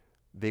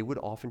 they would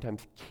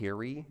oftentimes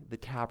carry the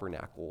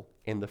tabernacle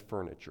and the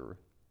furniture.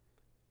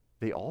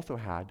 They also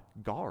had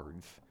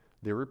guards.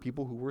 There were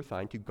people who were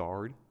assigned to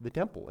guard the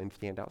temple and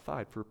stand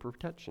outside for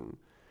protection.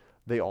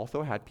 They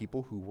also had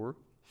people who were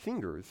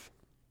singers.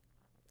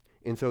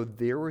 And so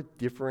there were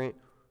different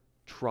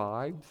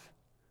tribes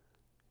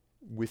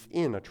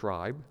within a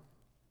tribe,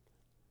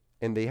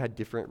 and they had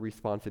different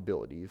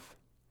responsibilities.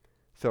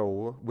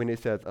 So when it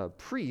says a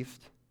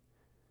priest,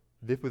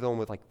 this was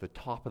almost like the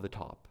top of the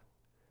top.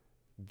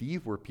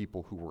 These were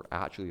people who were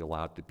actually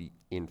allowed to be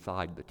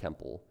inside the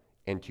temple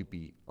and to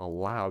be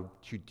allowed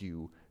to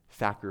do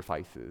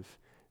sacrifices.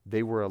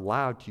 They were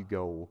allowed to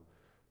go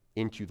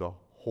into the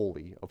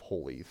Holy of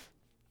Holies,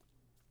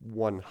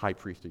 one high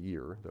priest a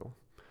year, though.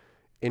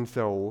 And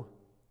so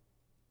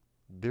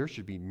there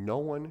should be no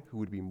one who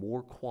would be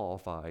more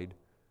qualified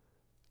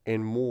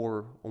and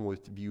more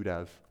almost viewed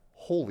as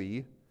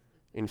holy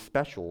and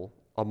special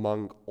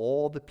among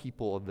all the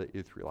people of the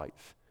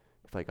Israelites.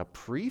 It's like a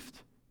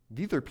priest,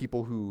 these are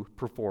people who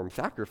perform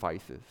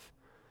sacrifices.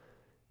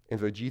 And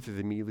so Jesus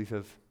immediately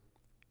says,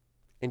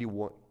 and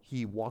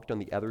he walked on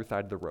the other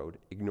side of the road,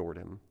 ignored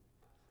him.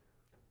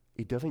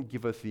 It doesn't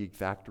give us the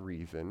exact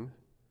reason,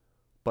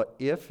 but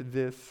if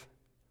this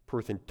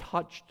person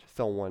touched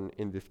someone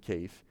in this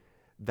case,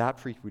 that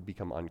priest would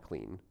become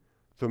unclean.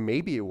 So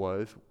maybe it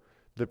was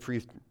the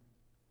priest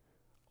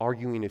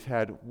arguing in his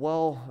head,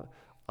 well,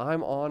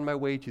 I'm on my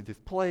way to this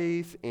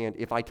place, and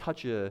if I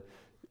touch a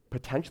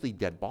potentially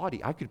dead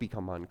body, I could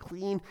become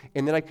unclean,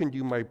 and then I couldn't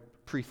do my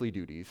priestly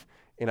duties,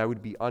 and I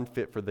would be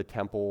unfit for the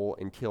temple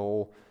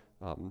until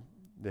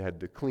they had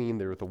the clean,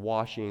 there was the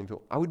washing,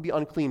 so I would be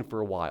unclean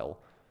for a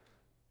while.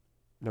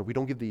 Now, we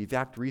don't give the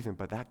exact reason,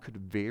 but that could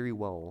very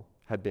well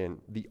have been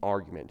the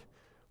argument.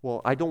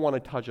 Well, I don't want to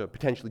touch a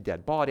potentially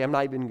dead body. I'm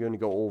not even going to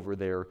go over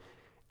there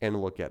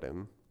and look at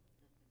him.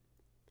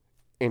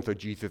 And so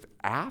Jesus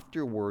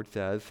afterward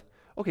says,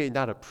 okay,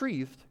 not a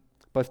priest,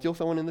 but still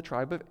someone in the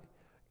tribe of,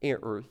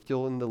 or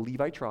still in the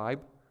Levite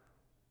tribe,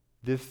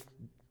 this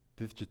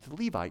just a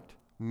Levite.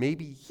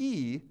 Maybe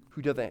he,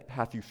 who doesn't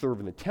have to serve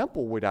in the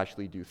temple, would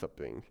actually do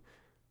something.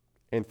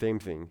 And same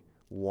thing.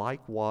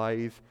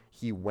 Likewise,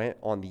 he went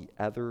on the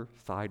other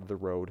side of the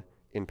road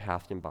and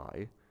passed him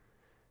by.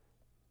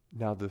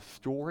 Now the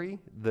story,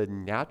 the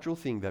natural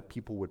thing that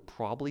people would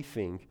probably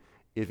think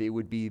is it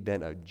would be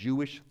then a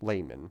Jewish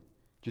layman,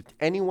 just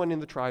anyone in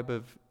the tribe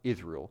of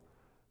Israel.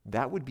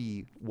 That would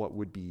be what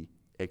would be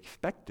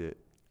expected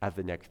as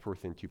the next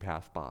person to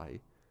pass by.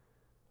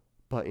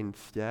 But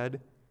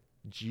instead,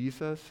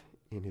 Jesus,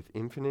 in his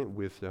infinite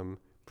wisdom,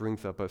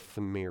 brings up a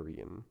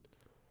Samaritan,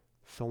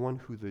 someone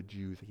who the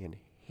Jews, again,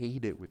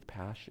 hated with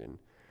passion.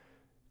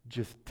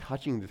 Just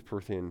touching this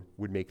person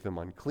would make them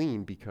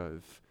unclean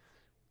because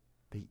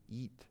they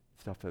eat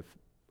stuff that's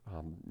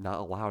not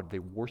allowed. They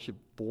worship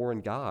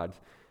foreign gods.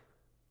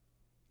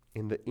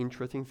 And the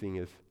interesting thing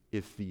is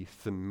the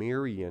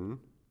Samaritan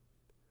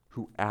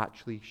who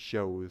actually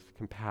shows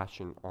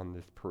compassion on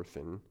this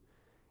person.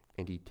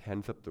 And he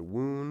tends up the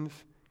wounds,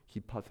 he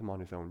puts him on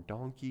his own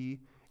donkey,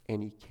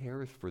 and he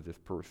cares for this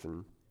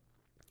person.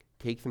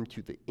 Takes him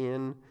to the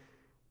inn.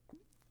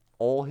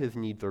 All his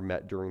needs are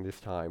met during this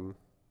time.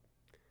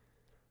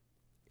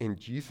 And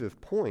Jesus'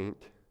 point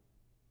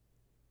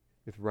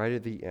is right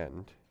at the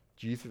end.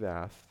 Jesus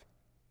asks,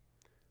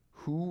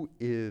 who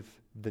is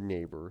the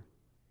neighbor?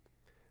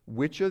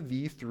 Which of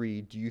these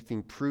three do you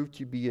think proved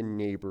to be a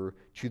neighbor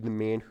to the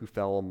man who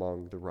fell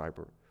among the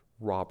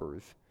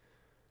robbers?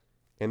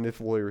 And this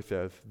lawyer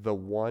says, the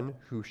one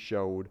who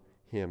showed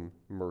him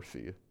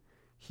mercy.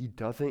 He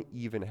doesn't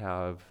even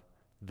have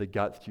the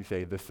guts to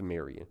say the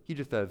Samaritan. He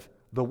just says,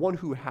 the one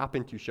who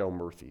happened to show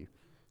mercy.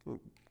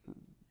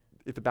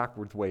 It's a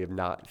backwards way of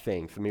not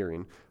saying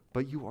Samaritan,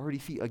 but you already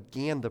see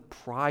again the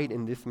pride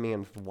in this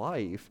man's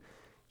life.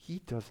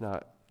 He does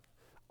not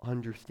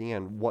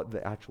understand what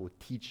the actual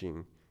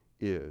teaching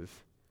is.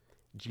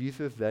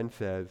 Jesus then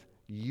says,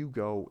 you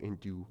go and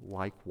do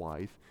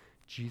likewise.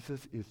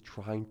 Jesus is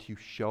trying to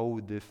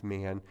show this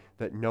man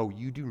that no,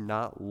 you do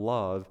not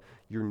love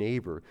your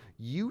neighbor.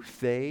 You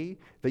say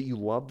that you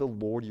love the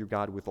Lord your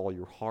God with all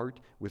your heart,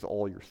 with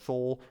all your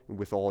soul, and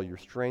with all your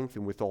strength,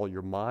 and with all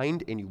your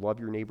mind, and you love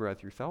your neighbor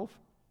as yourself.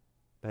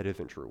 That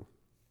isn't true.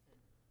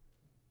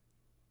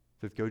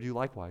 He says, go do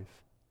likewise.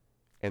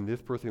 And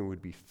this person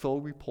would be so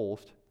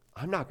repulsed,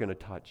 I'm not going to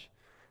touch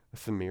a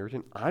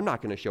Samaritan. I'm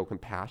not going to show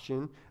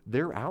compassion.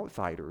 They're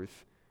outsiders.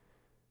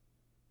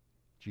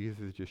 Jesus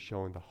is just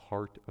showing the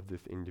heart of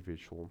this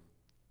individual.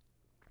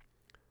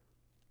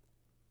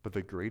 But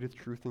the greatest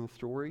truth in the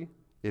story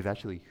is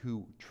actually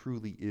who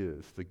truly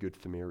is the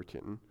Good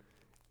Samaritan.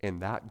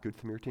 And that Good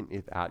Samaritan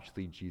is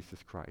actually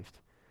Jesus Christ.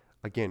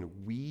 Again,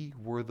 we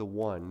were the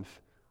ones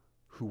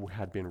who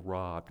had been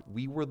robbed.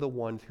 We were the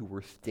ones who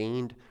were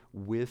stained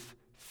with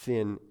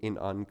sin and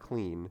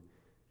unclean.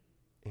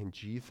 And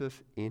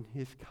Jesus, in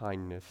his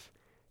kindness,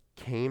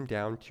 came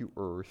down to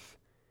earth,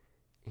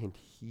 and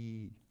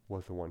he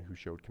was the one who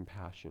showed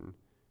compassion.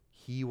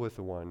 He was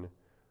the one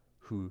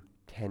who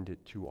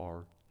tended to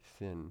our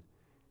sin.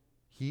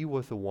 He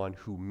was the one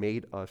who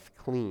made us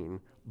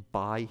clean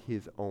by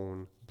his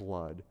own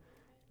blood.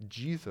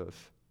 Jesus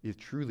is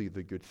truly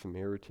the Good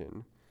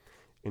Samaritan.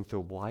 And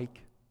so like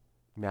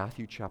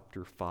Matthew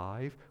chapter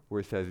 5,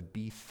 where it says,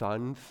 be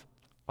sons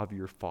of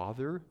your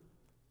Father,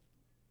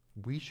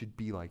 we should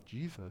be like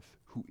Jesus,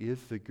 who is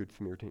the Good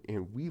Samaritan,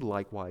 and we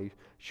likewise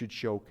should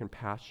show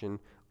compassion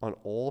on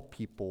all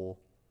people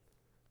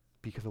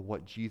because of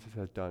what Jesus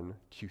has done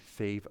to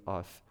save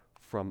us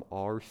from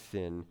our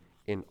sin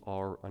and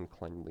our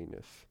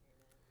uncleanliness.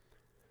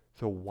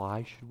 So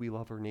why should we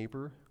love our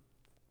neighbor?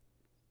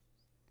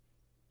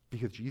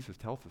 Because Jesus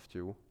tells us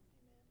to.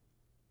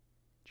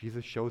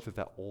 Jesus shows us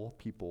that all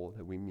people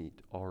that we meet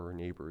are our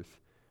neighbors.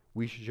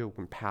 We should show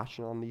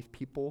compassion on these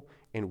people,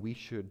 and we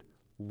should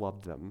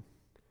love them.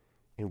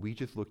 And we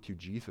just look to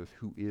Jesus,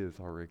 who is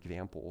our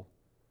example.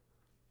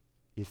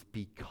 It's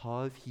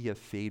because he has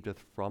saved us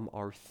from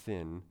our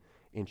sin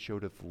and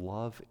showed us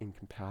love and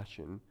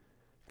compassion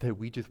that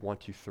we just want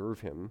to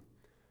serve him.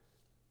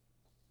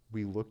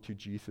 We look to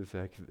Jesus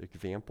as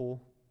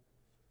example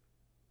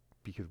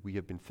because we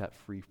have been set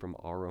free from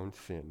our own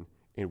sin,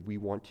 And we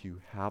want to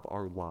have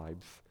our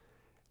lives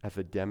as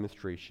a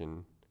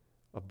demonstration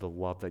of the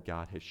love that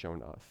God has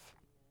shown us.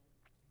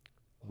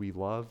 We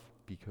love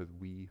because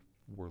we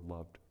were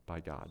loved by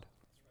God.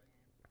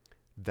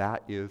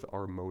 That is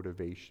our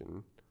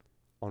motivation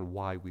on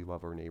why we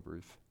love our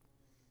neighbors.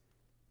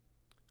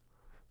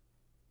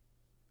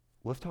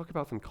 Let's talk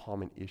about some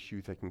common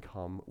issues that can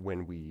come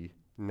when we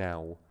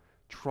now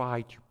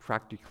try to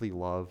practically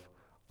love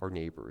our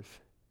neighbors.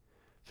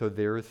 So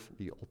there's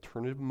the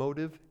alternative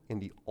motive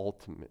and the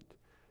ultimate.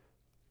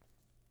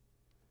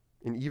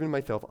 And even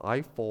myself,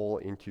 I fall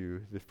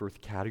into the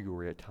first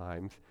category at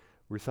times,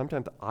 where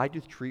sometimes I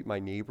just treat my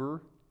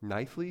neighbor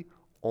nicely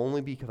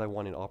only because I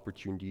want an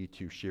opportunity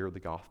to share the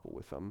gospel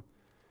with them.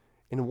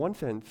 And in one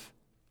sense,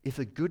 it's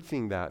a good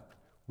thing that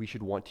we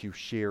should want to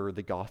share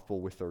the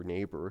gospel with our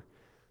neighbor.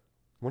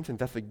 In one sense,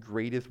 that's the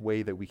greatest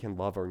way that we can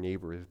love our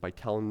neighbor, is by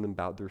telling them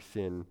about their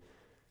sin,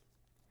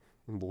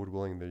 and Lord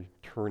willing, they're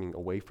turning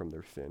away from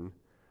their sin.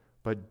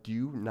 But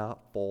do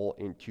not fall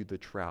into the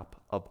trap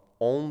of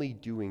only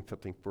doing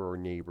something for our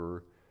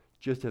neighbor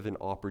just as an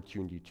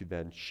opportunity to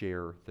then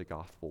share the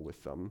gospel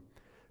with them,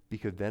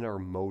 because then our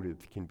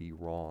motives can be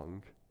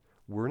wrong.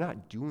 We're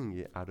not doing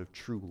it out of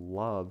true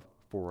love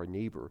for our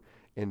neighbor,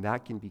 and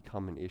that can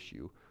become an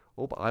issue.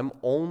 Oh, but I'm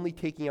only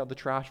taking out the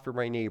trash for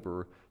my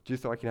neighbor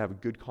just so I can have a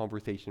good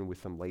conversation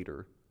with them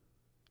later.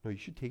 No, you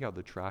should take out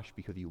the trash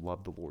because you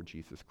love the Lord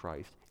Jesus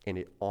Christ, and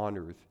it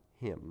honors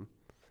him.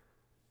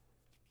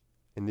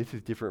 And this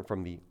is different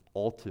from the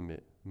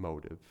ultimate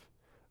motive.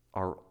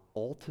 Our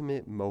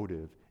ultimate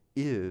motive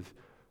is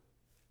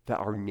that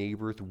our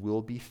neighbors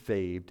will be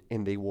saved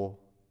and they will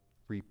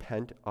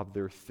repent of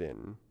their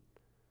sin.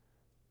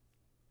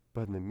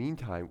 But in the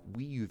meantime,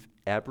 we use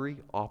every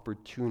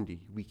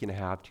opportunity we can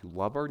have to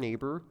love our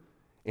neighbor,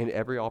 and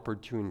every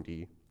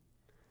opportunity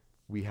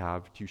we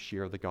have to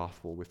share the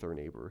gospel with our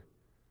neighbor.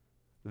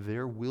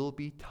 There will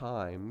be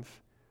times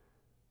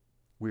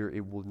where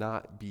you will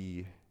not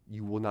be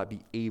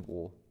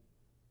able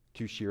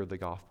to share the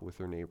gospel with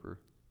our neighbor.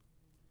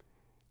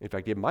 In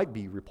fact, it might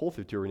be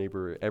repulsive to our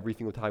neighbor every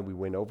single time we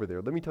went over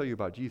there. Let me tell you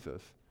about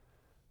Jesus.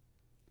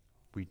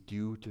 We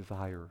do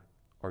desire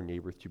our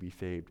neighbors to be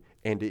saved,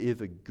 and it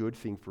is a good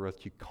thing for us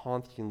to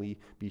constantly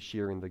be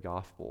sharing the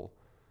gospel.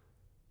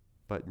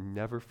 But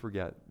never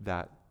forget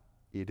that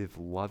it is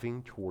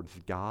loving towards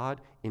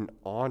God and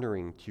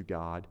honoring to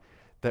God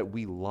that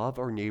we love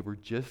our neighbor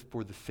just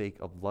for the sake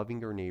of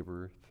loving our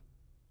neighbors,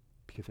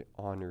 because it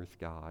honors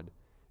God.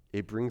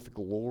 It brings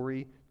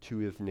glory to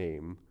his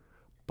name.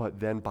 But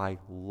then by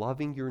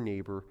loving your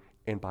neighbor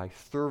and by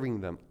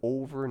serving them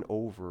over and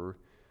over,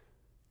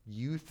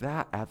 use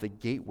that as a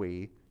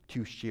gateway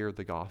to share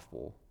the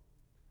gospel.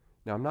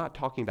 Now, I'm not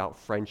talking about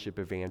friendship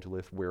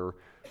evangelists where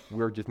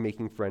we're just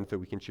making friends so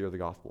we can share the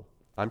gospel.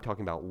 I'm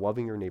talking about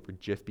loving your neighbor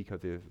just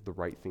because it is the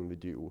right thing to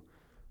do,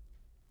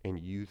 and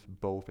use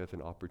both as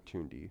an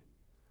opportunity.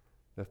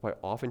 That's why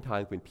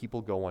oftentimes when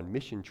people go on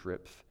mission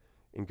trips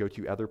and go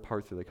to other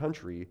parts of the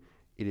country,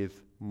 it is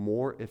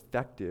more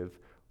effective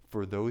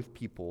for those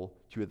people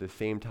to at the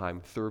same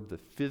time serve the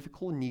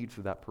physical needs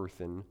of that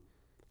person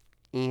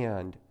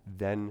and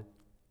then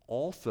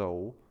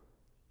also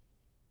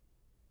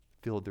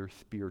fill their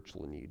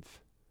spiritual needs.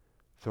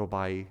 So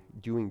by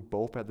doing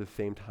both at the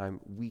same time,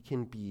 we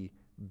can be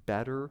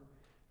better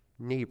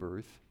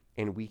neighbors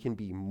and we can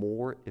be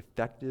more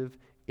effective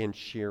in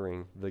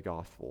sharing the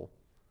gospel.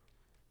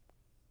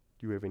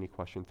 Do you have any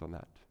questions on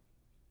that?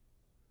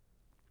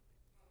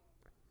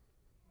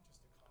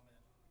 Just a comment,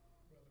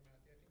 Brother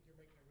Matthew. I think you're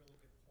making a really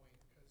good point,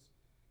 because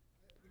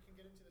we can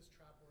get into this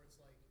trap where it's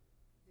like,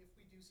 if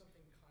we do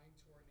something kind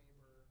to our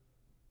neighbor,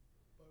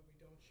 but we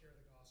don't share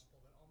the gospel,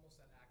 that almost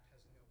that act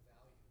has no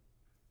value.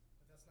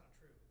 But that's not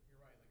true. You're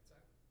right.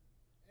 Like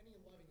any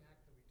loving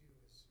act that we do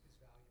is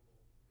valuable.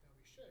 Now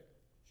we should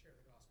share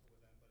the gospel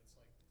with them, but it's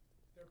like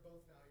they're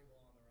both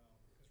valuable on their own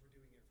because we're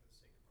doing it for the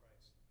sake of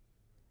Christ.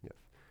 Yes.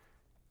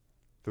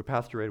 So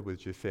Pastor Ed was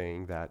just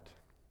saying that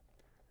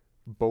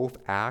both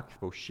acts,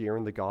 both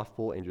sharing the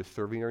gospel and just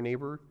serving our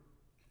neighbor,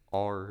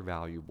 are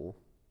valuable.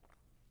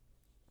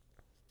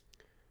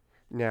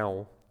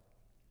 Now,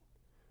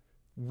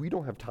 we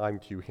don't have time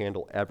to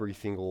handle every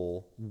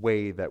single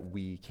way that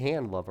we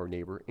can love our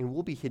neighbor, and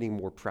we'll be hitting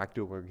more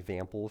practical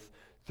examples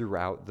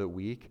throughout the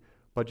week,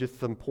 but just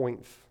some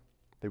points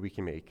that we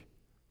can make.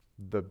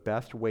 The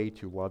best way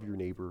to love your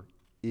neighbor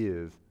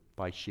is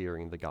by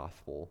sharing the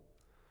gospel,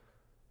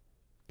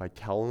 by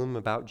telling them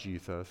about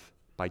Jesus,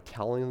 by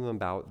telling them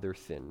about their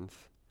sins.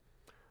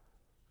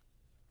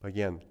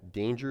 Again,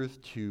 dangers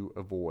to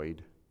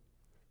avoid.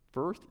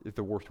 First is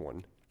the worst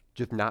one,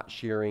 just not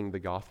sharing the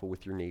gospel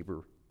with your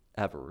neighbor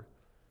ever.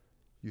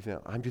 You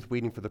think, I'm just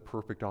waiting for the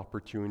perfect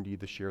opportunity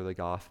to share the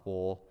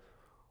gospel,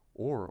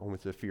 or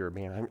almost a fear,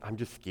 man, I'm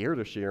just scared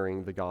of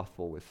sharing the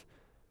gospel with.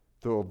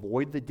 So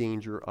avoid the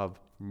danger of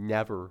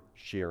never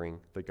sharing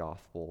the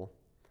gospel,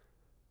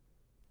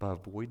 but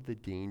avoid the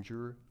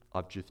danger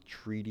of just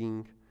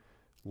treating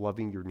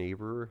loving your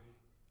neighbor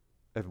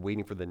as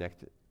waiting for the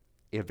next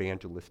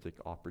evangelistic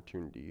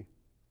opportunity.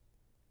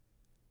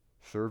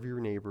 serve your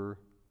neighbor,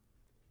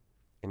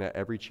 and at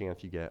every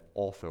chance you get,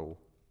 also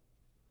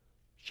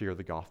share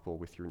the gospel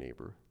with your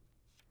neighbor.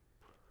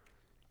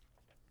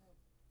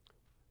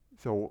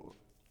 So,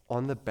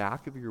 on the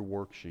back of your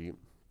worksheet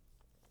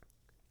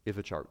is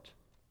a chart.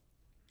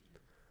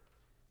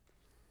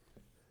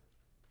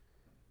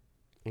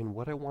 And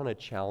what I want to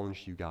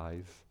challenge you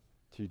guys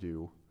to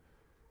do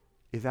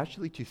is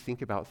actually to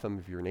think about some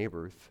of your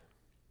neighbors.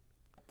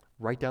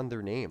 Write down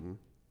their name.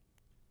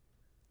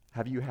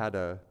 Have you had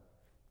a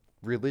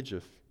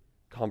religious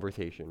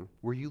conversation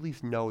where you at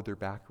least know their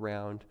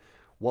background,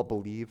 what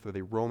beliefs? Are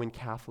they Roman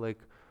Catholic,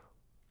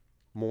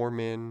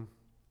 Mormon,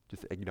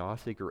 just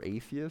agnostic or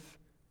atheist?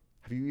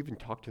 Have you even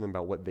talked to them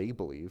about what they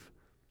believe?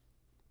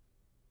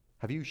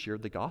 Have you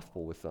shared the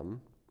gospel with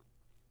them?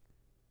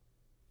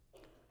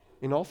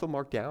 And also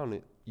mark down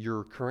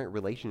your current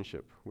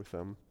relationship with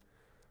them.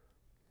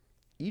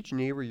 Each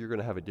neighbor you're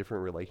going to have a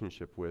different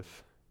relationship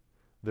with.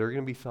 There are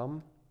going to be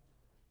some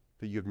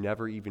that you've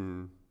never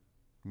even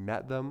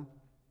met them,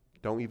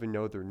 don't even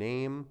know their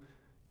name.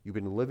 You've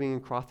been living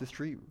across the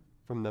street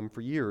from them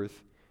for years,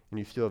 and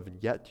you still have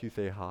yet to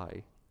say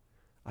hi.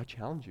 I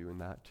challenge you in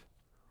that.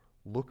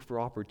 Look for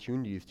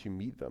opportunities to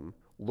meet them.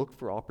 Look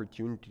for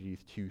opportunities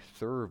to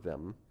serve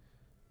them.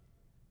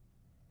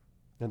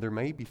 Now, there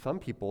may be some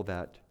people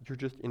that you're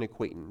just an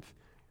acquaintance.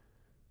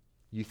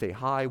 You say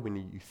hi when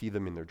you see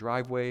them in their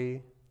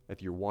driveway.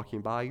 If you're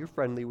walking by, you're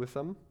friendly with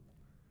them.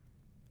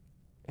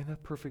 And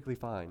that's perfectly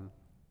fine.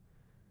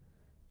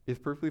 It's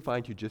perfectly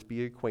fine to just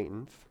be an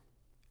acquaintance.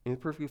 And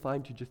it's perfectly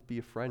fine to just be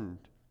a friend.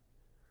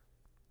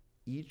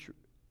 Each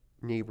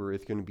neighbor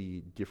is going to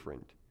be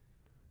different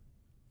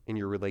in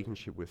your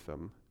relationship with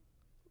them.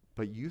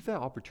 But use that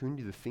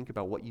opportunity to think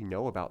about what you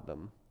know about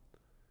them.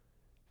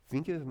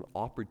 Think of them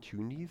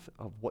opportunities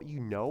of what you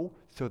know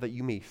so that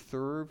you may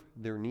serve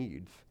their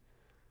needs.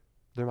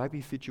 There might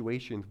be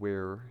situations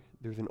where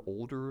there's an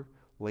older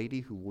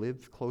lady who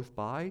lives close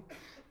by,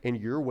 and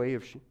your way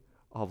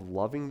of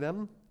loving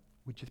them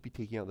would just be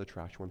taking out the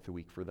trash once a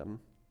week for them.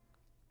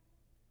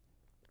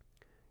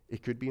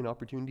 It could be an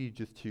opportunity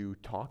just to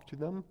talk to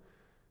them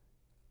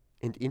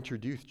and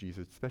introduce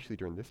Jesus, especially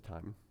during this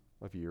time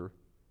of year.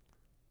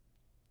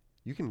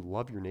 You can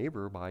love your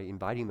neighbor by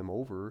inviting them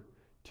over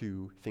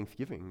to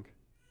Thanksgiving.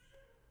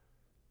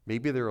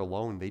 Maybe they're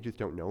alone, they just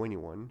don't know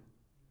anyone.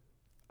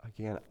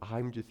 Again,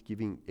 I'm just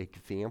giving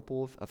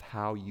examples of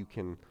how you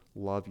can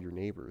love your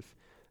neighbors.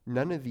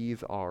 None of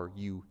these are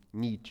you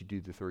need to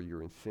do this or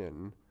you're in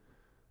sin.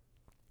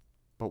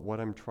 But what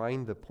I'm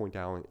trying to point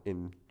out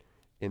in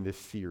this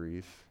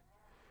series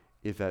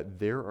is that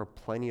there are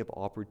plenty of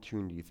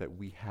opportunities that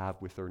we have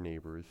with our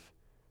neighbors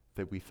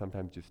that we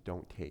sometimes just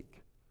don't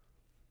take.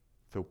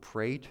 So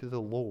pray to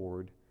the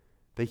Lord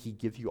that He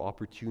gives you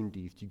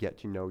opportunities to get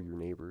to know your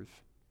neighbors.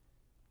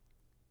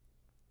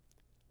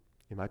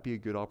 It might be a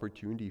good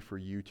opportunity for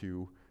you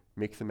to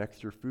make some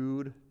extra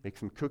food, make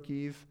some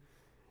cookies,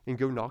 and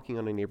go knocking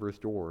on a neighbor's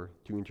door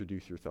to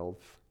introduce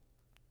yourselves.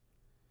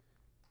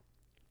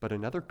 But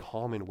another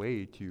common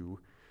way to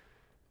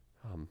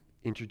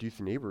introduce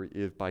a neighbor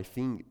is by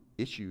seeing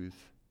issues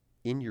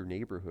in your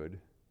neighborhood.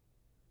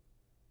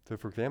 So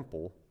for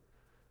example,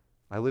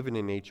 I live in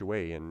an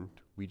HOA, and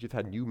we just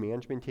had new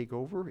management take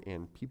over,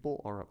 and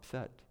people are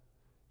upset.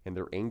 And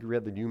they're angry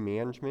at the new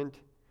management.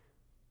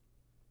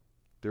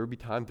 There will be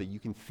times that you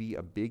can see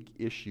a big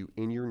issue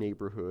in your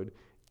neighborhood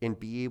and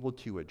be able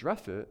to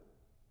address it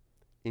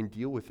and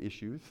deal with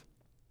issues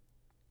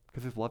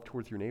because it's love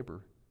towards your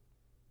neighbor.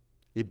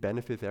 It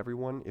benefits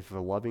everyone. It's a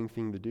loving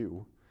thing to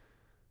do.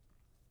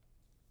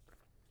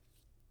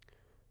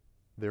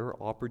 There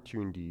are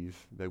opportunities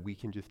that we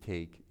can just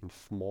take in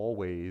small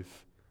ways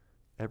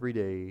every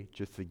day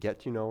just to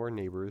get to know our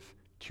neighbors,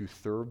 to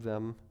serve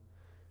them,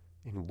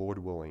 and Lord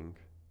willing,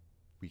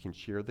 we can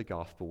share the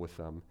gospel with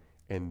them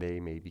and they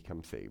may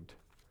become saved.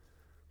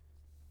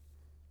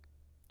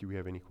 Do we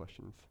have any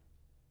questions?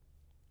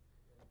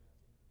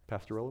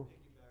 Pastorello?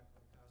 Piggyback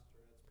on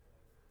Pastor Ed's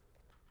point.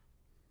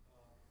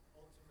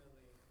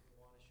 Ultimately, we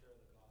want to share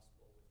the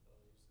gospel with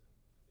those, and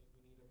I think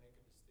we need to make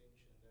a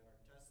distinction that our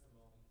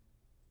testimony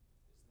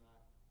is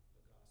not the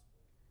gospel.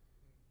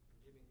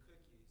 Giving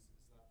cookies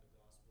is not the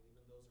gospel,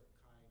 even those are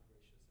kind,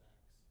 gracious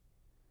acts.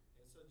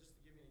 And so just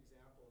to give you an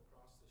example,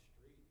 across the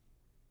street,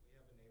 we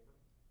have a neighbor,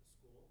 the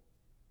school,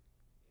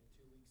 and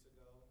 2 weeks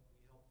ago,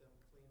 we helped them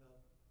clean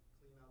out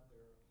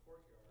their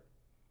courtyard.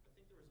 I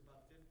think there was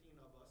about 15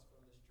 of us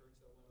from this church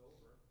that went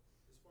over.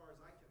 As far as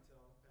I can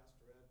tell,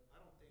 Pastor Ed, I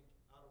don't think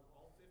out of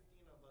all 15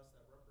 of us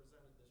that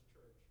represented this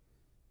church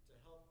to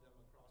help them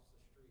across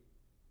the street,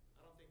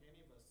 I don't think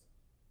any of us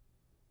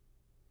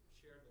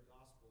shared the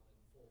gospel in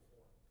full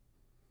form.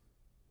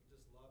 We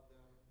just loved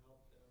them,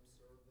 helped them,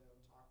 served them,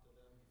 talked to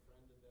them,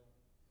 befriended them,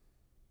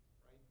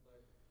 right?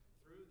 But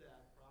through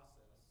that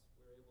process,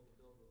 we're able to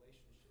build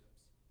relationships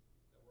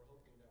that we're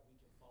hoping that we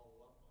can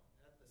follow up on.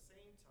 At the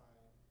same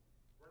time,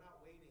 we're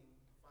not waiting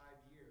 5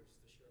 years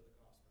to share the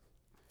gospel,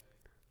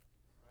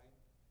 right?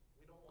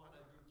 We don't want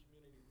to do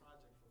community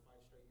project for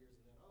 5 straight years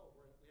and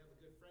then, we have a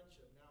good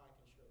friendship, now I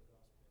can share the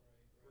gospel.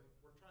 Right.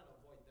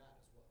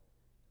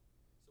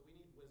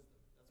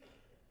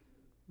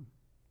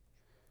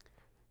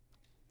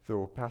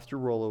 So Pastor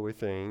Rollo is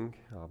saying,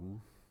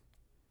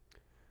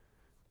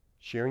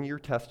 sharing your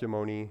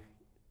testimony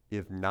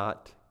is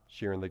not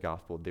sharing the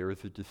gospel. There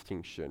is a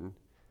distinction.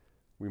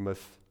 We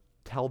must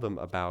tell them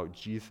about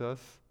Jesus,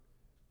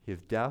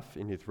 his death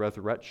and his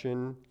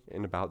resurrection,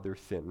 and about their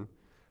sin.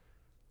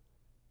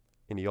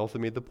 And he also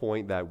made the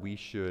point that we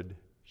should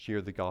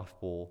share the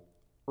gospel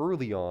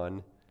early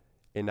on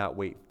and not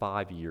wait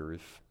 5 years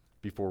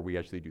before we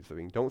actually do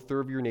something. Don't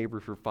serve your neighbor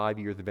for 5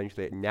 years.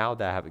 Eventually, now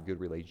that I have a good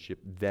relationship,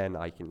 then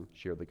I can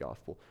share the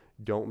gospel.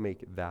 Don't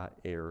make that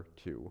error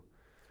too.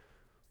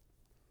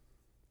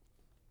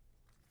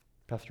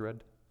 Pastor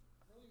Ed?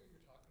 Earlier you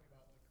were talking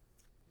about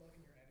loving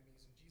your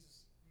enemies, and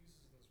Jesus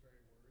uses those very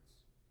words.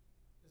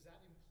 Does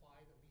that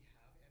imply that we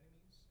have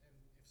enemies? And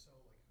if so,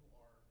 who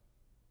are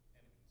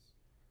enemies?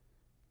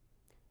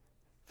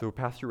 So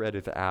Pastor Ed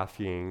is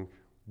asking,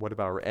 what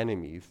about our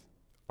enemies?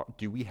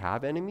 Do we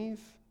have enemies?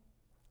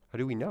 How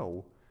do we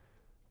know?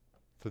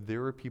 So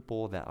there are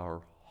people that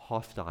are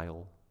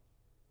hostile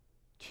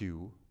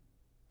to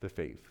the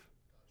faith.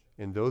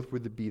 And those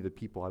would be the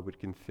people I would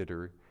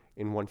consider,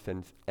 in one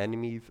sense,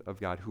 enemies of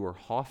God, who are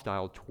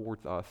hostile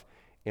towards us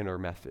and our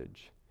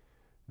message.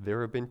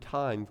 There have been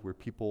times where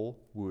people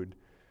would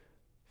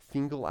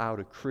single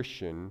out a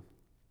Christian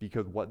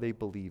because what they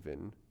believe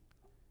in.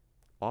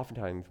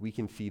 Oftentimes, we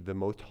can see the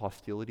most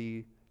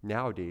hostility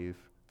nowadays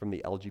from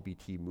the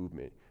LGBT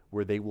movement,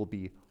 where they will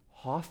be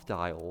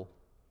hostile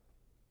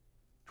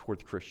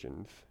towards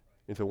Christians.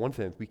 And so in one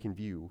sense, we can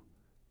view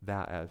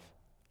that as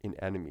an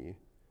enemy.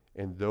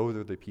 And those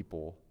are the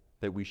people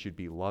that we should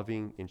be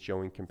loving and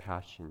showing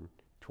compassion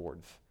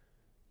towards.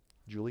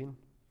 Julian?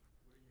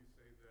 Would you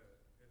say that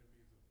the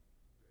enemies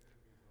are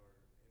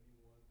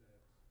anyone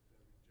that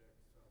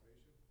rejects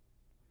salvation?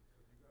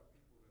 Because you got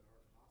people that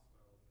aren't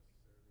hostile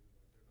necessarily,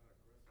 they're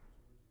not aggressive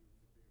towards you for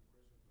being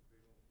Christian, but they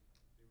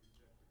reject the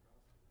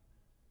gospel.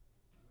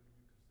 Wouldn't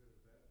you consider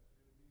that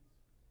enemies?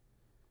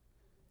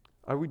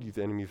 I would use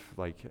enemies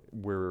like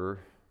where,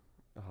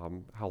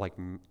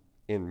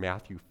 in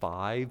Matthew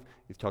 5,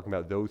 it's talking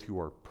about those who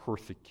are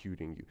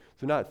persecuting you.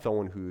 So not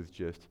someone who's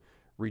just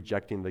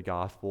rejecting the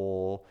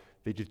gospel,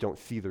 they just don't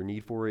see their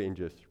need for it and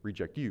just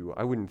reject you.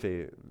 I wouldn't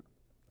say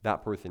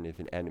that person is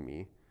an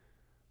enemy.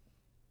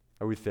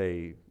 I would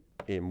say,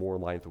 in more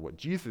lines of what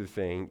Jesus is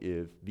saying,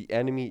 is the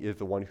enemy is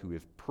the one who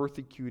is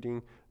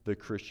persecuting the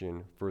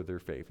Christian for their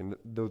faith. And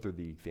those are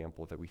the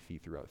examples that we see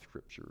throughout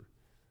Scripture.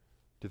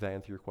 Does that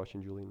answer your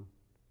question, Julian?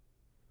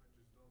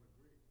 I just don't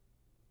agree.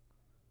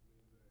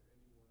 I mean, that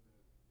anyone that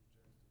rejects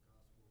the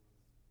gospel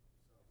and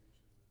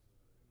salvation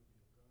is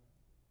an enemy of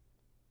God.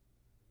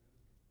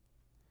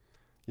 An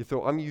enemy. Yeah,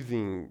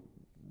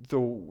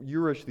 so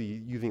you're actually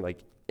using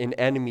like an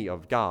enemy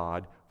of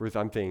God, whereas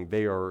I'm saying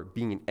they are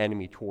being an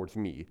enemy towards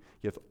me.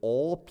 Yes,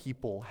 all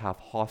people have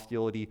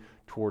hostility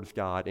towards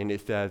God, and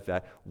it says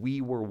that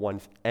we were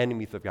once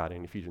enemies of God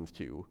in Ephesians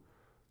 2.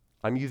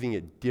 I'm using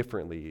it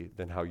differently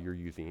than how you're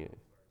using it.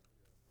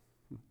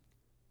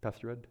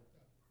 Pastor Ed?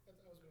 I was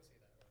going to say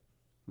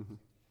that. Mm-hmm.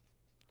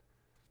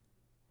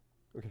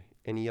 Okay,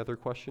 any other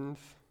questions?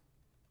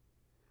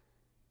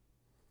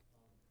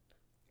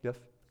 Yes?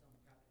 Some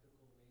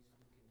practical ways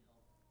we can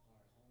help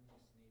our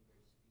homeless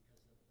neighbors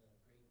because of the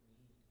great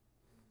need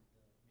and the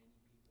many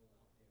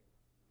people out there.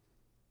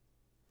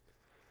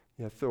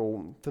 Yeah,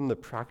 so some of the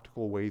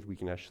practical ways we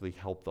can actually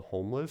help the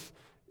homeless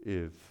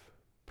is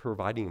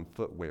providing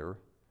footwear.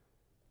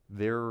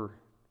 Their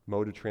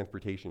mode of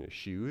transportation is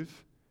shoes,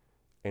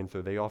 and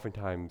so they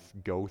oftentimes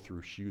go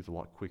through shoes a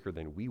lot quicker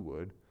than we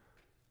would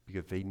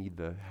because they need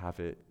to have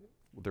it,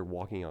 they're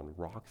walking on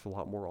rocks a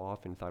lot more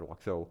often,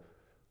 sidewalks. So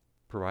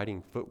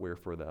providing footwear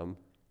for them,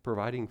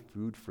 providing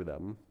food for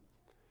them.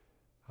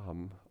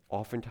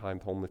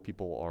 Oftentimes homeless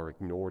people are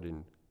ignored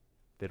and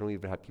they don't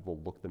even have people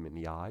look them in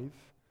the eyes.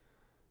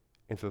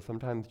 And so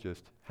sometimes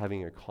just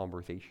having a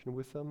conversation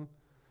with them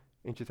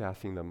and just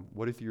asking them,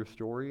 what is your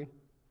story,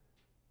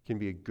 can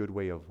be a good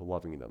way of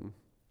loving them.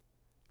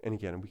 And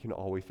again, we can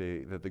always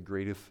say that the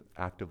greatest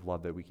act of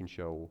love that we can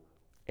show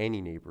any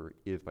neighbor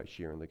is by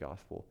sharing the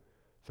gospel.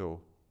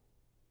 So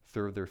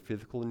serve their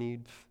physical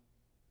needs,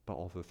 but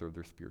also serve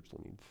their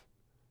spiritual needs.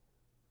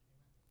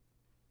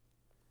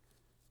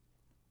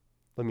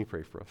 Let me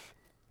pray for us.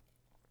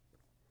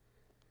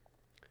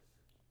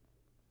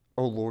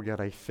 Oh Lord God,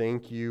 I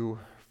thank you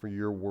for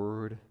your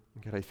word.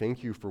 God, I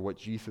thank you for what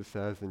Jesus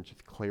says and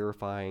just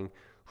clarifying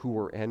who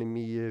our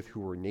enemy is,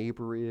 who our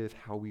neighbor is,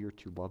 how we are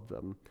to love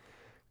them.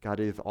 God,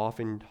 it is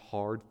often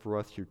hard for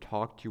us to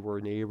talk to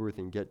our neighbors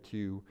and get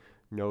to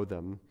know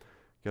them.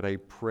 God, I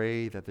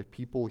pray that the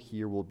people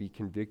here will be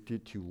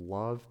convicted to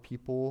love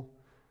people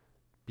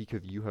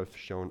because you have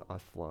shown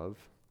us love.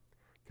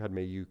 God,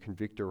 may you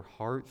convict our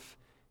hearts,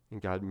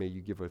 and God, may you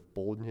give us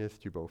boldness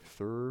to both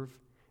serve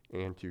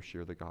and to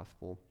share the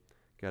gospel.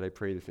 God, I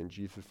pray this in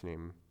Jesus'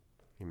 name.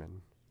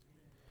 Amen.